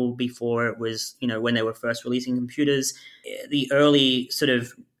Apple before it was, when they were first releasing computers, the early sort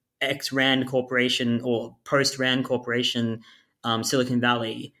of ex-Rand Corporation or post-Rand Corporation, Silicon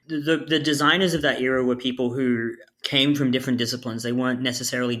Valley. The designers of that era were people who came from different disciplines. They weren't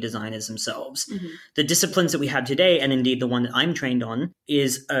necessarily designers themselves. The disciplines that we have today, and indeed the one that I'm trained on,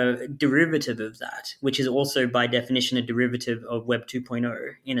 is a derivative of that, which is also by definition a derivative of Web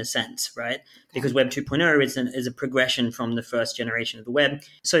 2.0 in a sense, right? Because Web 2.0 is a progression from the first generation of the web.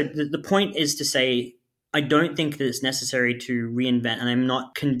 So the point is to say, I don't think that it's necessary to reinvent, and I'm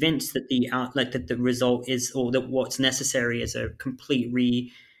not convinced that that the result is, or that what's necessary is a complete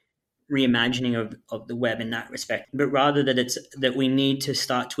reimagining of the web in that respect, but rather that we need to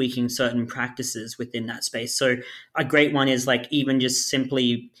start tweaking certain practices within that space. So a great one is like even just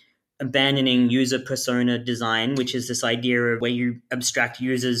simply abandoning user persona design, which is this idea of where you abstract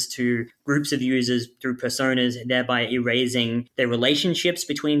users to groups of users through personas, thereby erasing their relationships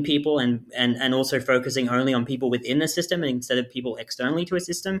between people and also focusing only on people within the system instead of people externally to a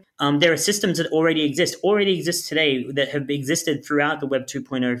system. There are systems that already exist today that have existed throughout the Web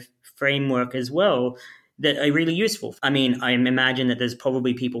 2.0 framework as well that are really useful. I mean, I imagine that there's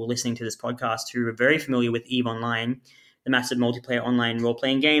probably people listening to this podcast who are very familiar with EVE Online, the massive multiplayer online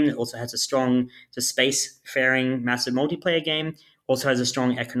role-playing game that also has it's a space-faring massive multiplayer game, also has a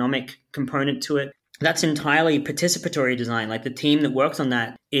strong economic component to it. That's entirely participatory design. Like the team that works on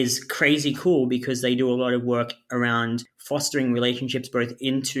that is crazy cool because they do a lot of work around fostering relationships both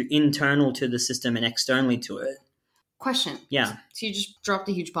internal to the system and externally to it. Question. Yeah. So you just dropped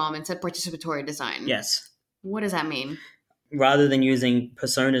a huge bomb and said participatory design. Yes. What does that mean? Rather than using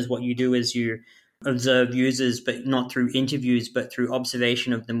personas, what you do is you observe users, but not through interviews, but through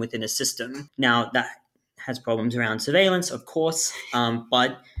observation of them within a system. Now, that has problems around surveillance, of course,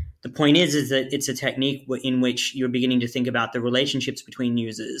 but the point is that it's a technique in which you're beginning to think about the relationships between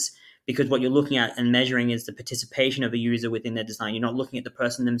users because what you're looking at and measuring is the participation of a user within their design. You're not looking at the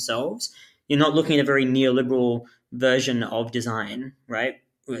person themselves. You're not looking at a very neoliberal version of design, right?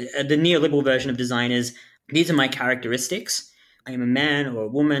 The neoliberal version of design is, these are my characteristics. I am a man or a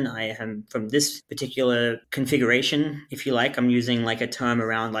woman. I am from this particular configuration, if you like. I'm using like a term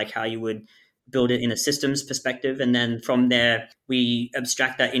around like how you would build it in a systems perspective. And then from there, we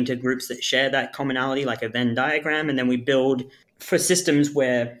abstract that into groups that share that commonality, like a Venn diagram. And then we build for systems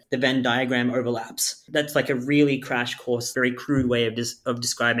where the Venn diagram overlaps. That's like a really crash course, very crude way of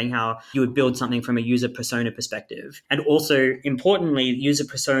describing how you would build something from a user persona perspective. And also, importantly, user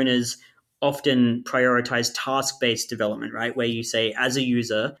personas often prioritize task-based development, right? Where you say, as a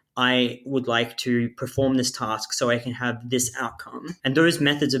user, I would like to perform this task so I can have this outcome. And those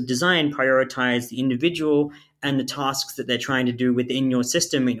methods of design prioritize the individual and the tasks that they're trying to do within your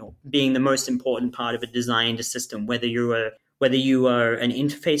system, being the most important part of a designed system. Whether you are an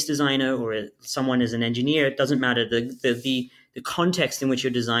interface designer or someone as an engineer, it doesn't matter. The context in which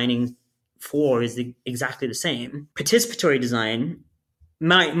you're designing for is exactly the same. Participatory design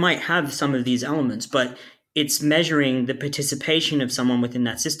might have some of these elements, but it's measuring the participation of someone within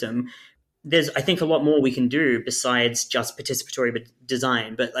that system. There's, I think, a lot more we can do besides just participatory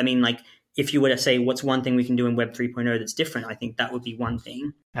design. But I mean, like, if you were to say what's one thing we can do in Web 3.0 that's different, I think that would be one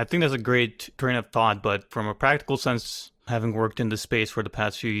thing. I think that's a great train of thought, but from a practical sense, having worked in the space for the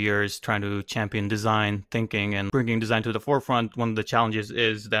past few years, trying to champion design thinking and bringing design to the forefront, one of the challenges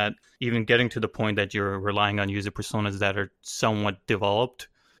is that even getting to the point that you're relying on user personas that are somewhat developed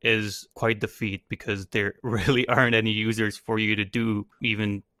is quite the feat, because there really aren't any users for you to do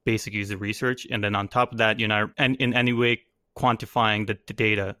even basic user research. And then on top of that, you're not in any way quantifying the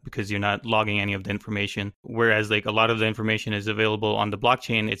data, because you're not logging any of the information. Whereas like a lot of the information is available on the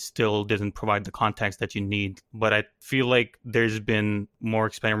blockchain, it still doesn't provide the context that you need. But I feel like there's been more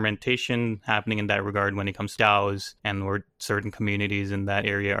experimentation happening in that regard when it comes to DAOs, and what certain communities in that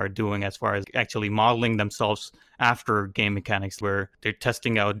area are doing as far as actually modeling themselves after game mechanics, where they're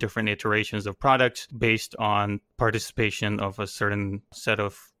testing out different iterations of products based on participation of a certain set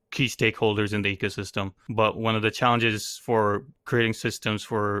of key stakeholders in the ecosystem. But one of the challenges for creating systems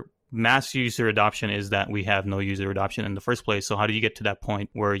for mass user adoption is that we have no user adoption in the first place. So how do you get to that point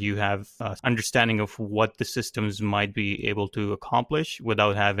where you have understanding of what the systems might be able to accomplish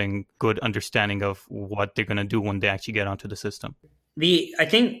without having good understanding of what they're going to do when they actually get onto the system? I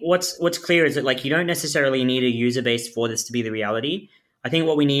think what's clear is that like you don't necessarily need a user base for this to be the reality. I think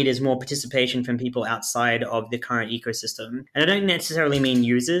what we need is more participation from people outside of the current ecosystem. And I don't necessarily mean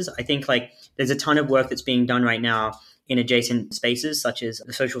users. I think like there's a ton of work that's being done right now in adjacent spaces, such as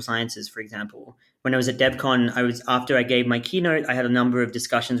the social sciences, for example. When I was at DevCon, after I gave my keynote, I had a number of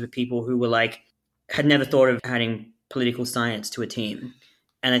discussions with people who were like, had never thought of adding political science to a team.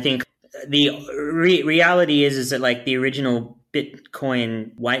 And I think the reality is that like the original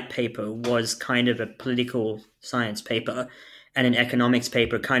Bitcoin white paper was kind of a political science paper and an economics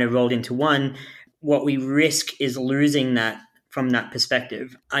paper kind of rolled into one. What we risk is losing that from that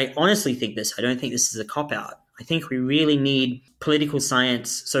perspective. I honestly think this. I don't think this is a cop-out. I think we really need political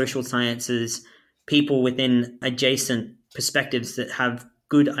science, social sciences, people within adjacent perspectives that have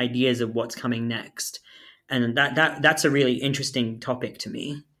good ideas of what's coming next. And that's a really interesting topic to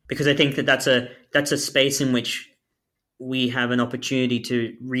me, because I think that's a space in which we have an opportunity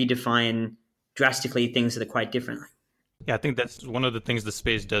to redefine drastically things that are quite different. Yeah, I think that's one of the things the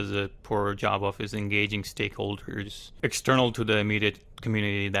space does a poor job of, is engaging stakeholders external to the immediate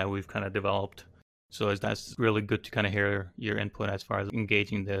community that we've kind of developed. So that's really good to kind of hear your input as far as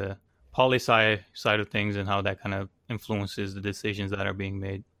engaging the poli-sci side of things and how that kind of influences the decisions that are being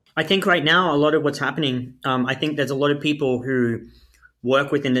made. I think right now, a lot of what's happening, I think there's a lot of people who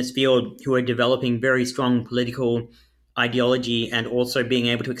work within this field who are developing very strong political ideology, and also being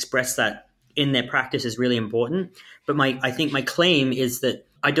able to express that in their practice is really important. But I think my claim is that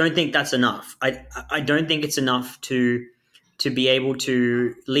I don't think that's enough. I don't think it's enough to be able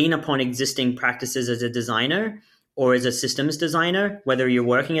to lean upon existing practices as a designer or as a systems designer, whether you're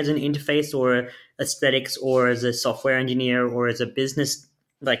working as an interface or aesthetics or as a software engineer or as a business,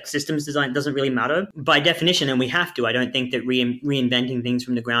 like systems design, doesn't really matter by definition. And we have to. I don't think that reinventing things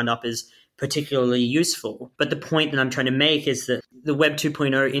from the ground up is particularly useful. But the point that I'm trying to make is that the Web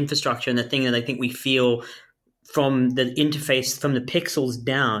 2.0 infrastructure, and the thing that I think we feel from the interface, from the pixels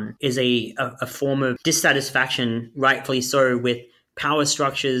down, is a form of dissatisfaction, rightfully so, with power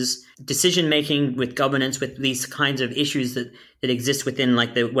structures, decision-making, with governance, with these kinds of issues that exist within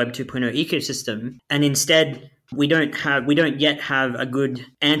like the Web 2.0 ecosystem. And instead, we don't yet have a good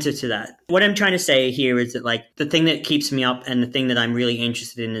answer to that. What I'm trying to say here is that like the thing that keeps me up and the thing that I'm really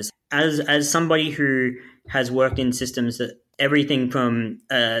interested in is as somebody who has worked in systems that everything from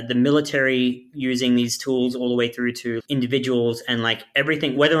the military using these tools all the way through to individuals, and like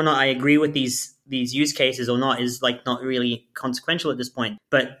everything, whether or not I agree with these use cases or not is like not really consequential at this point.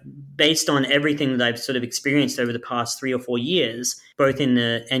 But based on everything that I've sort of experienced over the past 3 or 4 years, both in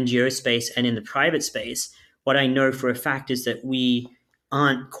the NGO space and in the private space, what I know for a fact is that we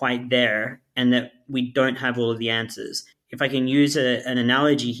aren't quite there and that we don't have all of the answers. If I can use an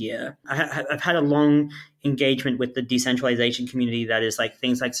analogy here, I've had a long engagement with the decentralization community that is like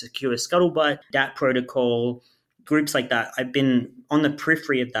things like Secure Scuttlebutt, DAT protocol, groups like that. I've been on the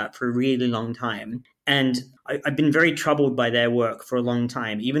periphery of that for a really long time. And I've been very troubled by their work for a long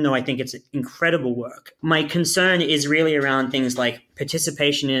time, even though I think it's incredible work. My concern is really around things like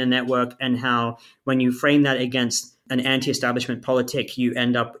participation in a network and how when you frame that against an anti-establishment politic, you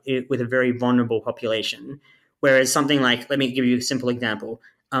end up with a very vulnerable population. Whereas something like, let me give you a simple example.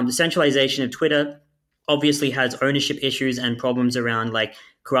 The centralization of Twitter obviously has ownership issues and problems around like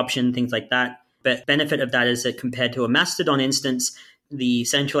corruption, things like that. But benefit of that is that compared to a Mastodon instance, the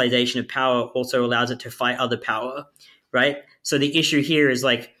centralization of power also allows it to fight other power, right? So the issue here is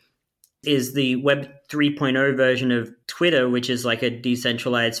the Web 3.0 version of Twitter, which is like a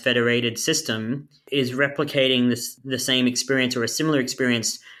decentralized federated system, is replicating the same experience or a similar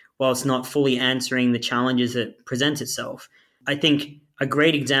experience whilst not fully answering the challenges that presents itself. I think a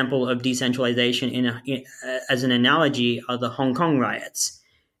great example of decentralization as an analogy are the Hong Kong riots.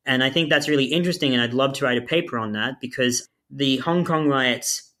 And I think that's really interesting, and I'd love to write a paper on that, because the Hong Kong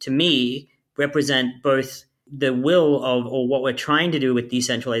riots, to me, represent both the will of, or what we're trying to do with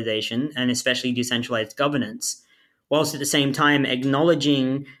decentralization, and especially decentralized governance, whilst at the same time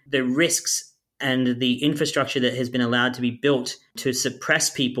acknowledging the risks and the infrastructure that has been allowed to be built to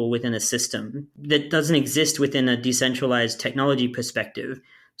suppress people within a system that doesn't exist within a decentralized technology perspective.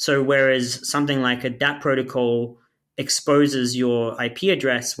 So whereas something like a DAT protocol exposes your IP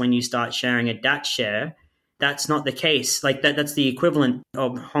address when you start sharing a DAT share, that's not the case. Like that's the equivalent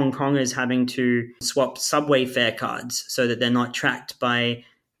of Hong Kongers having to swap subway fare cards so that they're not tracked by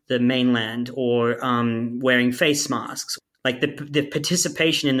the mainland, or wearing face masks. Like the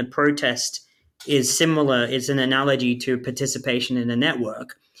participation in the protest is similar, is an analogy to participation in a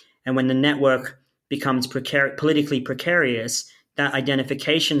network. And when the network becomes politically precarious, that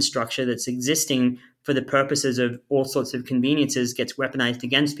identification structure that's existing for the purposes of all sorts of conveniences gets weaponized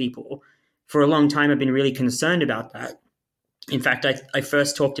against people. For a long time, I've been really concerned about that. In fact, I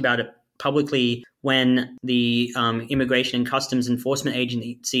first talked about it publicly when the Immigration and Customs Enforcement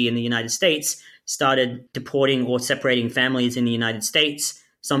Agency in the United States started deporting or separating families in the United States.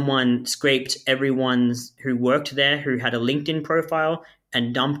 Someone scraped everyone who worked there who had a LinkedIn profile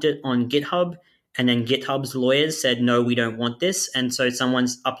and dumped it on GitHub. And then GitHub's lawyers said, no, we don't want this. And so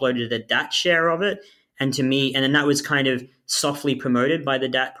someone's uploaded a DAT share of it. And to me, and then that was kind of softly promoted by the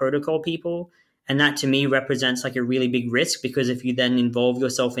DAT protocol people. And that to me represents like a really big risk, because if you then involve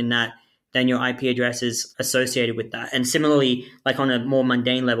yourself in that, then your IP address is associated with that. And similarly, like on a more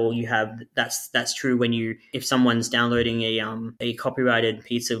mundane level, you have that's true when if someone's downloading a copyrighted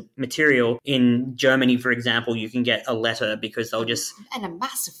piece of material in Germany, for example, you can get a letter because they'll just and a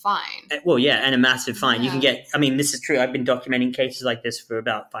massive fine. Well, yeah, and a massive fine. Yeah. You can get. I mean, this is true. I've been documenting cases like this for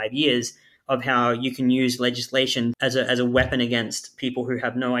about 5 years, of how you can use legislation as a weapon against people who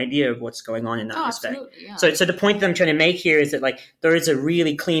have no idea of what's going on in that respect. Absolutely, yeah. So the point that I'm trying to make here is that like there is a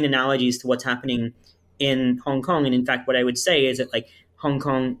really clean analogies to what's happening in Hong Kong. And in fact, what I would say is that like Hong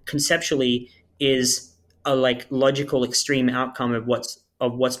Kong conceptually is a like logical extreme outcome of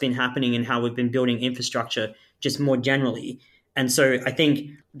what's been happening and how we've been building infrastructure just more generally. And so I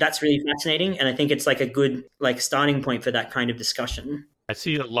think that's really fascinating. And I think it's like a good like starting point for that kind of discussion. I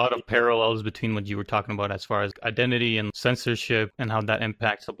see a lot of parallels between what you were talking about as far as identity and censorship and how that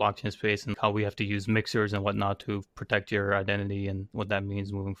impacts the blockchain space, and how we have to use mixers and whatnot to protect your identity, and what that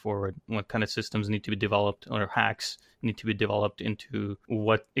means moving forward. What kind of systems need to be developed, or hacks need to be developed into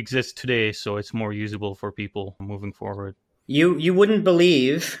what exists today so it's more usable for people moving forward. You wouldn't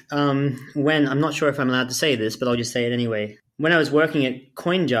believe when, I'm not sure if I'm allowed to say this, but I'll just say it anyway. When I was working at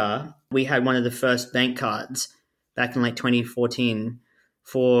CoinJar, we had one of the first bank cards back in like 2014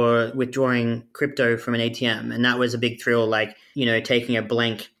 for withdrawing crypto from an ATM. And that was a big thrill, like, you know, taking a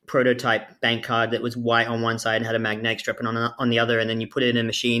blank prototype bank card that was white on one side and had a magnetic strip on the other. And then you put it in a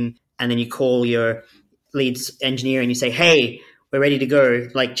machine, and then you call your lead engineer and you say, hey, we're ready to go,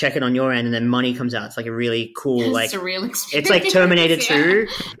 like check it on your end, and then money comes out. It's like a really cool, like surreal experience. It's like Terminator 2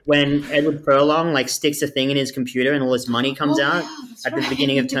 when Edward Furlong like sticks a thing in his computer and all this money comes out at the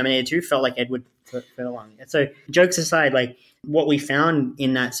beginning of Terminator 2. Felt like Edward Furlong. So jokes aside, like what we found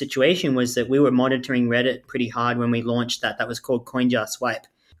in that situation was that we were monitoring Reddit pretty hard when we launched that. That was called CoinJar Swipe.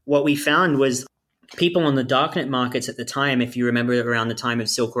 What we found was people on the darknet markets at the time, if you remember around the time of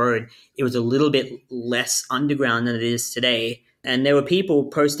Silk Road, it was a little bit less underground than it is today. And there were people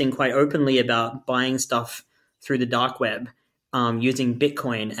posting quite openly about buying stuff through the dark web using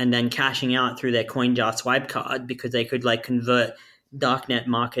Bitcoin and then cashing out through their CoinJar Swipe card because they could like convert darknet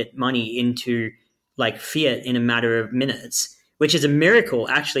market money into like fiat in a matter of minutes, which is a miracle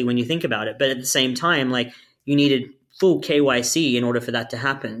actually when you think about it. But at the same time, like you needed full KYC in order for that to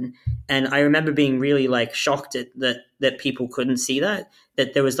happen. And I remember being really like shocked at that people couldn't see that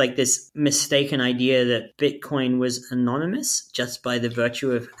there was like this mistaken idea that Bitcoin was anonymous just by the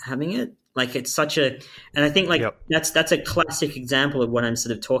virtue of having it. Like it's such a, and I think like that's a classic example of what I'm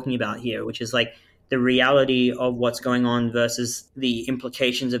sort of talking about here, which is like the reality of what's going on versus the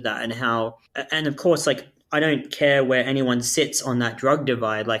implications of that and how, and of course, like I don't care where anyone sits on that drug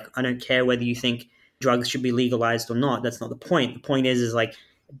divide. Like I don't care whether you think drugs should be legalized or not. That's not the point. The point is like,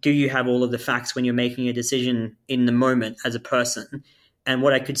 do you have all of the facts when you're making a decision in the moment as a person? And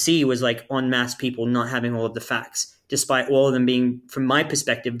what I could see was like en masse people not having all of the facts, despite all of them being, from my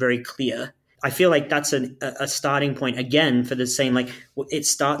perspective, very clear. I feel like that's a starting point again for the same, like it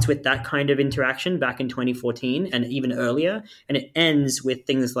starts with that kind of interaction back in 2014 and even earlier. And it ends with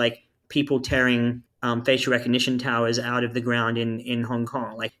things like people tearing facial recognition towers out of the ground in Hong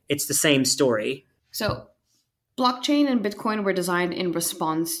Kong. Like it's the same story. So blockchain and Bitcoin were designed in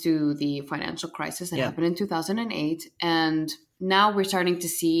response to the financial crisis that happened in 2008. And now we're starting to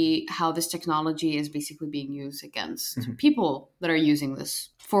see how this technology is basically being used against people that are using this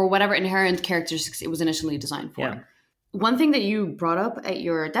for whatever inherent characteristics it was initially designed for. Yeah. One thing that you brought up at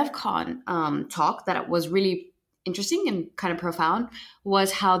your DevCon talk that was really interesting and kind of profound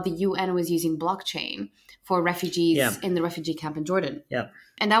was how the UN was using blockchain for refugees in the refugee camp in Jordan. Yeah.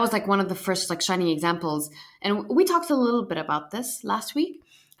 And that was like one of the first like shining examples. And we talked a little bit about this last week,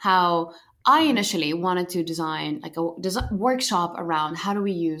 how I initially wanted to design like a workshop around how do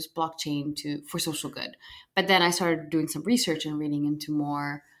we use blockchain for social good. But then I started doing some research and reading into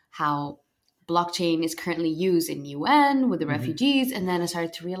more how blockchain is currently used in UN with the refugees. And then I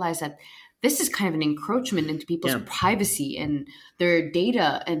started to realize that this is kind of an encroachment into people's privacy and their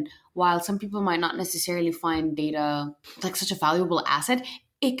data. And while some people might not necessarily find data like such a valuable asset,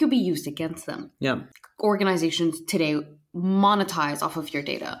 it could be used against them. Yeah. Organizations today monetize off of your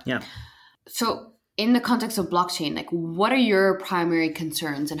data. Yeah. So in the context of blockchain, like what are your primary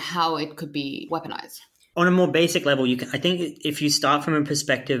concerns and how it could be weaponized? On a more basic level, I think if you start from a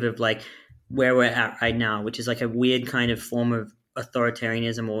perspective of like where we're at right now, which is like a weird kind of form of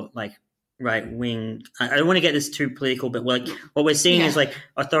authoritarianism or like right wing. I don't want to get this too political, but like what we're seeing is like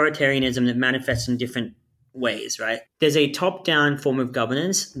authoritarianism that manifests in different ways, right? There's a top-down form of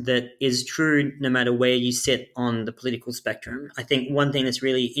governance that is true no matter where you sit on the political spectrum. I think one thing that's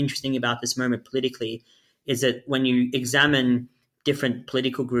really interesting about this moment politically is that when you examine different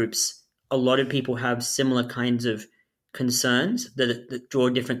political groups, a lot of people have similar kinds of concerns that draw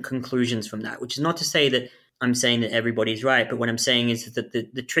different conclusions from that, which is not to say that I'm saying that everybody's right, but what I'm saying is that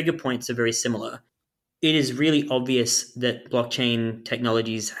the trigger points are very similar. It is really obvious that blockchain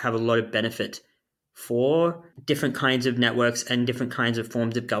technologies have a lot of benefit for different kinds of networks and different kinds of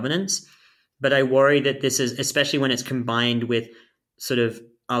forms of governance. But I worry that this is, especially when it's combined with sort of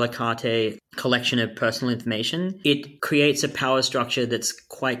a la carte collection of personal information, it creates a power structure that's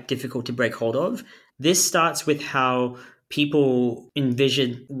quite difficult to break hold of. This starts with how people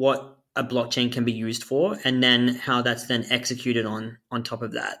envision what a blockchain can be used for and then how that's then executed on top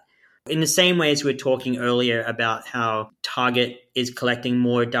of that. In the same way as we were talking earlier about how Target is collecting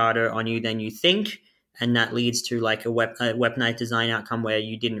more data on you than you think, and that leads to like a weaponized design outcome where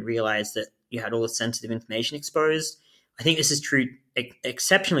you didn't realize that you had all the sensitive information exposed. I think this is true,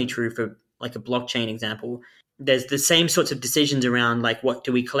 exceptionally true for like a blockchain example. There's the same sorts of decisions around like what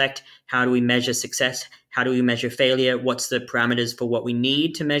do we collect, how do we measure success, how do we measure failure, what's the parameters for what we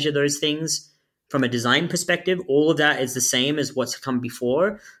need to measure those things. From a design perspective, all of that is the same as what's come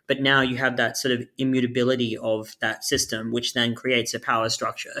before, but now you have that sort of immutability of that system, which then creates a power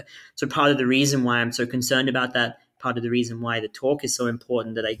structure. So part of the reason why I'm so concerned about that, part of the reason why the talk is so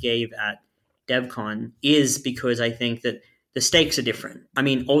important that I gave at DevCon is because I think that the stakes are different. I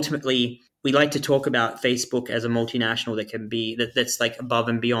mean, ultimately, we like to talk about Facebook as a multinational that can be, that's like above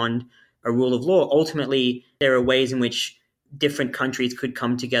and beyond a rule of law. Ultimately, there are ways in which different countries could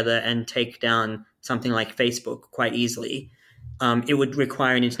come together and take down something like Facebook quite easily. It would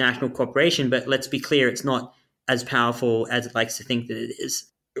require an international cooperation, but let's be clear, it's not as powerful as it likes to think that it is.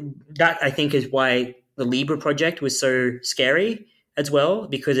 That, I think, is why the Libra project was so scary as well,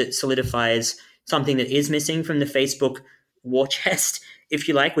 because it solidifies something that is missing from the Facebook war chest, if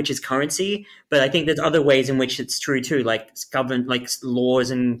you like, which is currency. But I think there's other ways in which it's true too, like government, like laws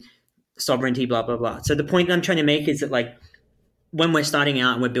and sovereignty, blah, blah, blah. So the point that I'm trying to make is that, like, when we're starting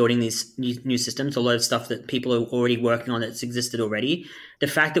out and we're building these new systems, a lot of stuff that people are already working on that's existed already, the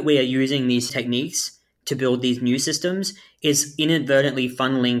fact that we are using these techniques to build these new systems is inadvertently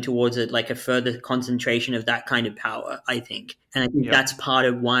funneling towards it, like a further concentration of that kind of power, I think. And I think that's part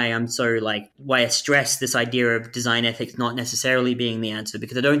of why I'm so, like, why I stress this idea of design ethics not necessarily being the answer,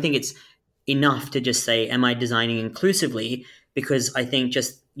 because I don't think it's enough to just say, am I designing inclusively? Because I think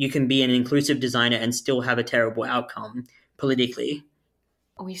just you can be an inclusive designer and still have a terrible outcome politically.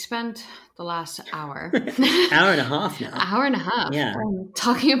 We spent the last hour. Hour and a half now. Hour and a half. Yeah.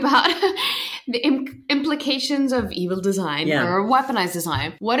 Talking about the implications of evil design or weaponized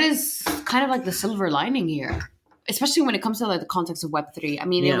design. What is kind of like the silver lining here? Especially when it comes to, like, the context of Web3. I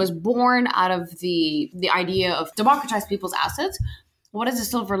mean, it was born out of the idea of democratize people's assets. What is the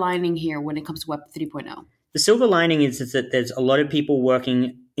silver lining here when it comes to Web 3.0? The silver lining is that there's a lot of people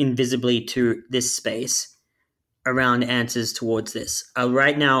working invisibly to this space around answers towards this.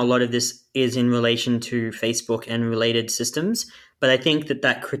 Right now, a lot of this is in relation to Facebook and related systems. But I think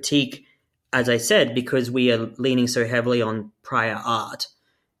that critique, as I said, because we are leaning so heavily on prior art,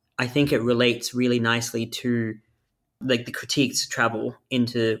 I think it relates really nicely to, like, the critiques travel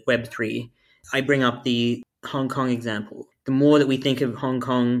into Web3. I bring up the Hong Kong example. The more that we think of Hong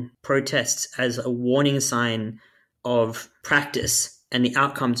Kong protests as a warning sign of practice and the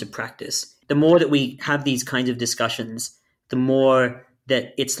outcomes of practice, the more that we have these kinds of discussions, the more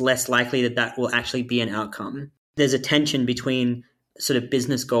that it's less likely that will actually be an outcome. There's a tension between sort of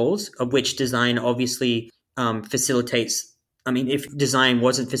business goals, of which design obviously facilitates. I mean, if design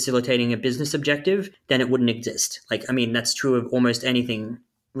wasn't facilitating a business objective, then it wouldn't exist. Like, I mean, that's true of almost anything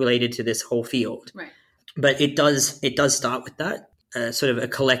related to this whole field. Right. But it does start with that, sort of a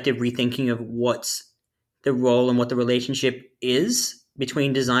collective rethinking of what's the role and what the relationship is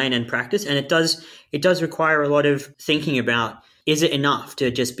between design and practice. And it does require a lot of thinking about, is it enough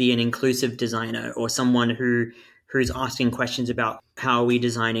to just be an inclusive designer or someone who's asking questions about how are we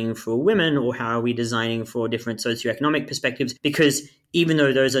designing for women or how are we designing for different socioeconomic perspectives? Because even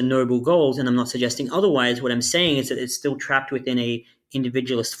though those are noble goals, and I'm not suggesting otherwise, what I'm saying is that it's still trapped within a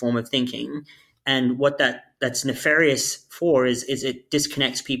individualist form of thinking. And what that's nefarious for is it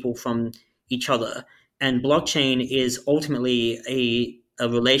disconnects people from each other. And blockchain is ultimately a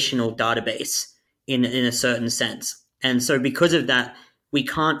relational database in a certain sense. And so because of that, we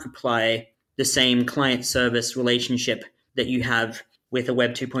can't apply the same client service relationship that you have with a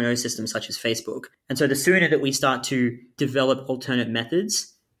Web 2.0 system such as Facebook. And so the sooner that we start to develop alternate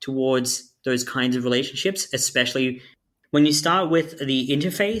methods towards those kinds of relationships, especially when you start with the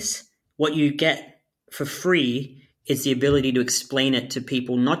interface, what you get for free is the ability to explain it to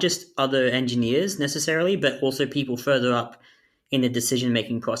people, not just other engineers necessarily, but also people further up in the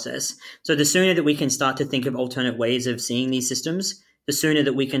decision-making process. So the sooner that we can start to think of alternate ways of seeing these systems, the sooner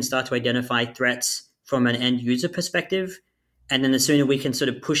that we can start to identify threats from an end user perspective, and then the sooner we can sort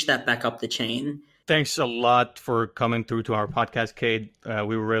of push that back up the chain. Thanks a lot for coming through to our podcast, Cade.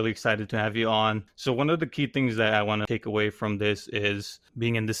 We were really excited to have you on. So one of the key things that I want to take away from this is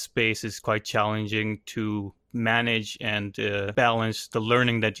being in this space is quite challenging to manage and balance the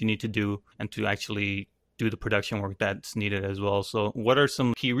learning that you need to do and to actually do the production work that's needed as well. So what are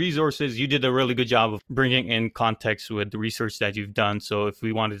some key resources? You did a really good job of bringing in context with the research that you've done. So if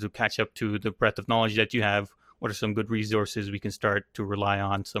we wanted to catch up to the breadth of knowledge that you have, what are some good resources we can start to rely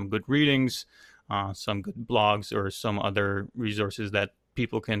on? Some good readings, some good blogs, or some other resources that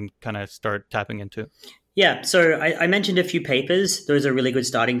people can kind of start tapping into? Yeah, so I mentioned a few papers. Those are really good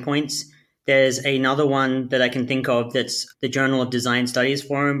starting points. There's another one that I can think of that's the Journal of Design Studies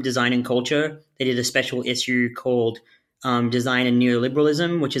Forum, Design and Culture. They did a special issue called Design and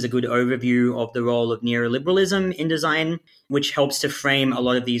Neoliberalism, which is a good overview of the role of neoliberalism in design, which helps to frame a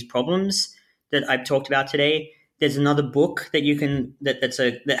lot of these problems that I've talked about today. There's another book that you can that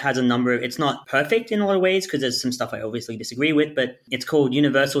has a number of, it's not perfect in a lot of ways because there's some stuff I obviously disagree with, but it's called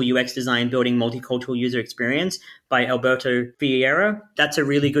Universal UX Design Building Multicultural User Experience by Alberto Vieira. That's a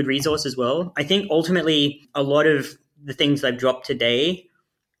really good resource as well. I think ultimately a lot of the things I've dropped today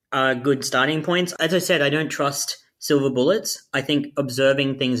are good starting points. As I said, I don't trust silver bullets. I think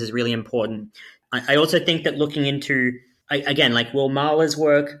observing things is really important. I also think that looking into again, like Will Marler's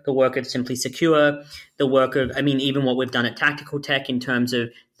work, the work of Simply Secure, the work of, even what we've done at Tactical Tech in terms of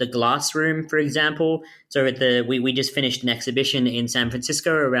the glass room, for example. So we just finished an exhibition in San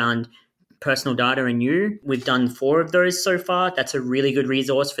Francisco around personal data and you. We've done 4 of those so far. That's a really good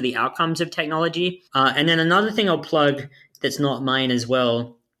resource for the outcomes of technology. And then another thing I'll plug that's not mine as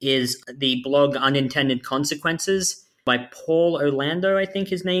well is the blog Unintended Consequences by Paul Orlando, I think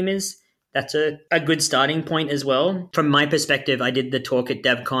his name is. That's a good starting point as well. From my perspective, I did the talk at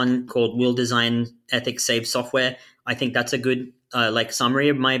DevCon called Will Design Ethics Save Software? I think that's a good summary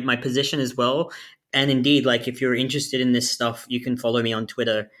of my position as well. And indeed, if you're interested in this stuff, you can follow me on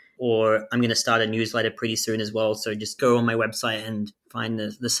Twitter, or I'm going to start a newsletter pretty soon as well. So just go on my website and find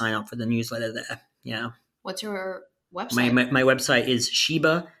the sign up for the newsletter there. Yeah. What's your website? My website is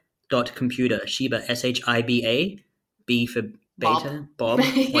shiba.computer. Shiba, SHIBA, B for beta, Bob,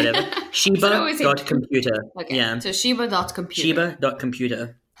 whatever. Shiba.computer. Okay. Yeah. So shiba.computer.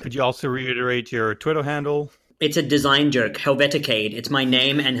 Shiba.computer. Could you also reiterate your Twitter handle? It's a design joke. Helveticade. It's my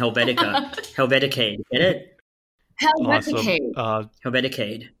name and Helvetica. Helveticade. Get it? Helveticade. Awesome.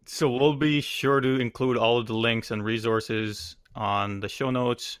 Helveticade. So we'll be sure to include all of the links and resources on the show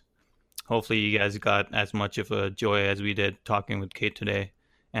notes. Hopefully you guys got as much of a joy as we did talking with Cade today.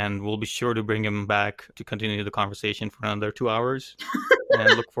 And we'll be sure to bring him back to continue the conversation for another 2 hours.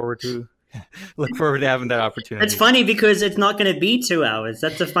 And look forward to having that opportunity. It's funny because it's not going to be 2 hours.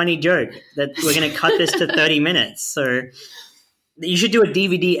 That's a funny joke. That we're going to cut this to 30 minutes. So you should do a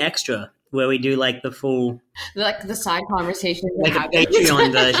DVD extra where we do the full, the side conversation, a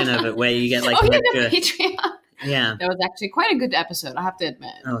Patreon version of it, where you get the Patreon. Yeah, that was actually quite a good episode, I have to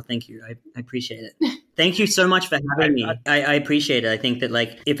admit. Oh, thank you. I appreciate it. Thank you so much for having me. I appreciate it. I think that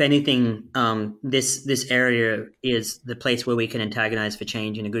if anything, this area is the place where we can antagonize for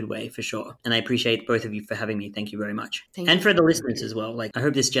change in a good way, for sure. And I appreciate both of you for having me. Thank you very much. And for the listeners as well. I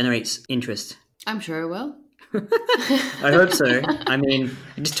hope this generates interest. I'm sure it will. I hope so. I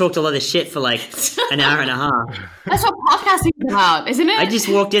just talked a lot of shit for an hour and a half. That's what podcasting is about, isn't it? I just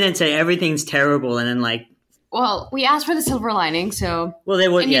walked in and said everything's terrible, and then well, we asked for the silver lining, so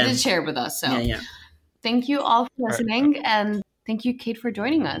and you did share with us. So yeah. Thank you all for listening, and thank you, Cade, for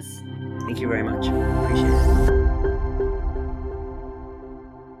joining us. Thank you very much. Appreciate it.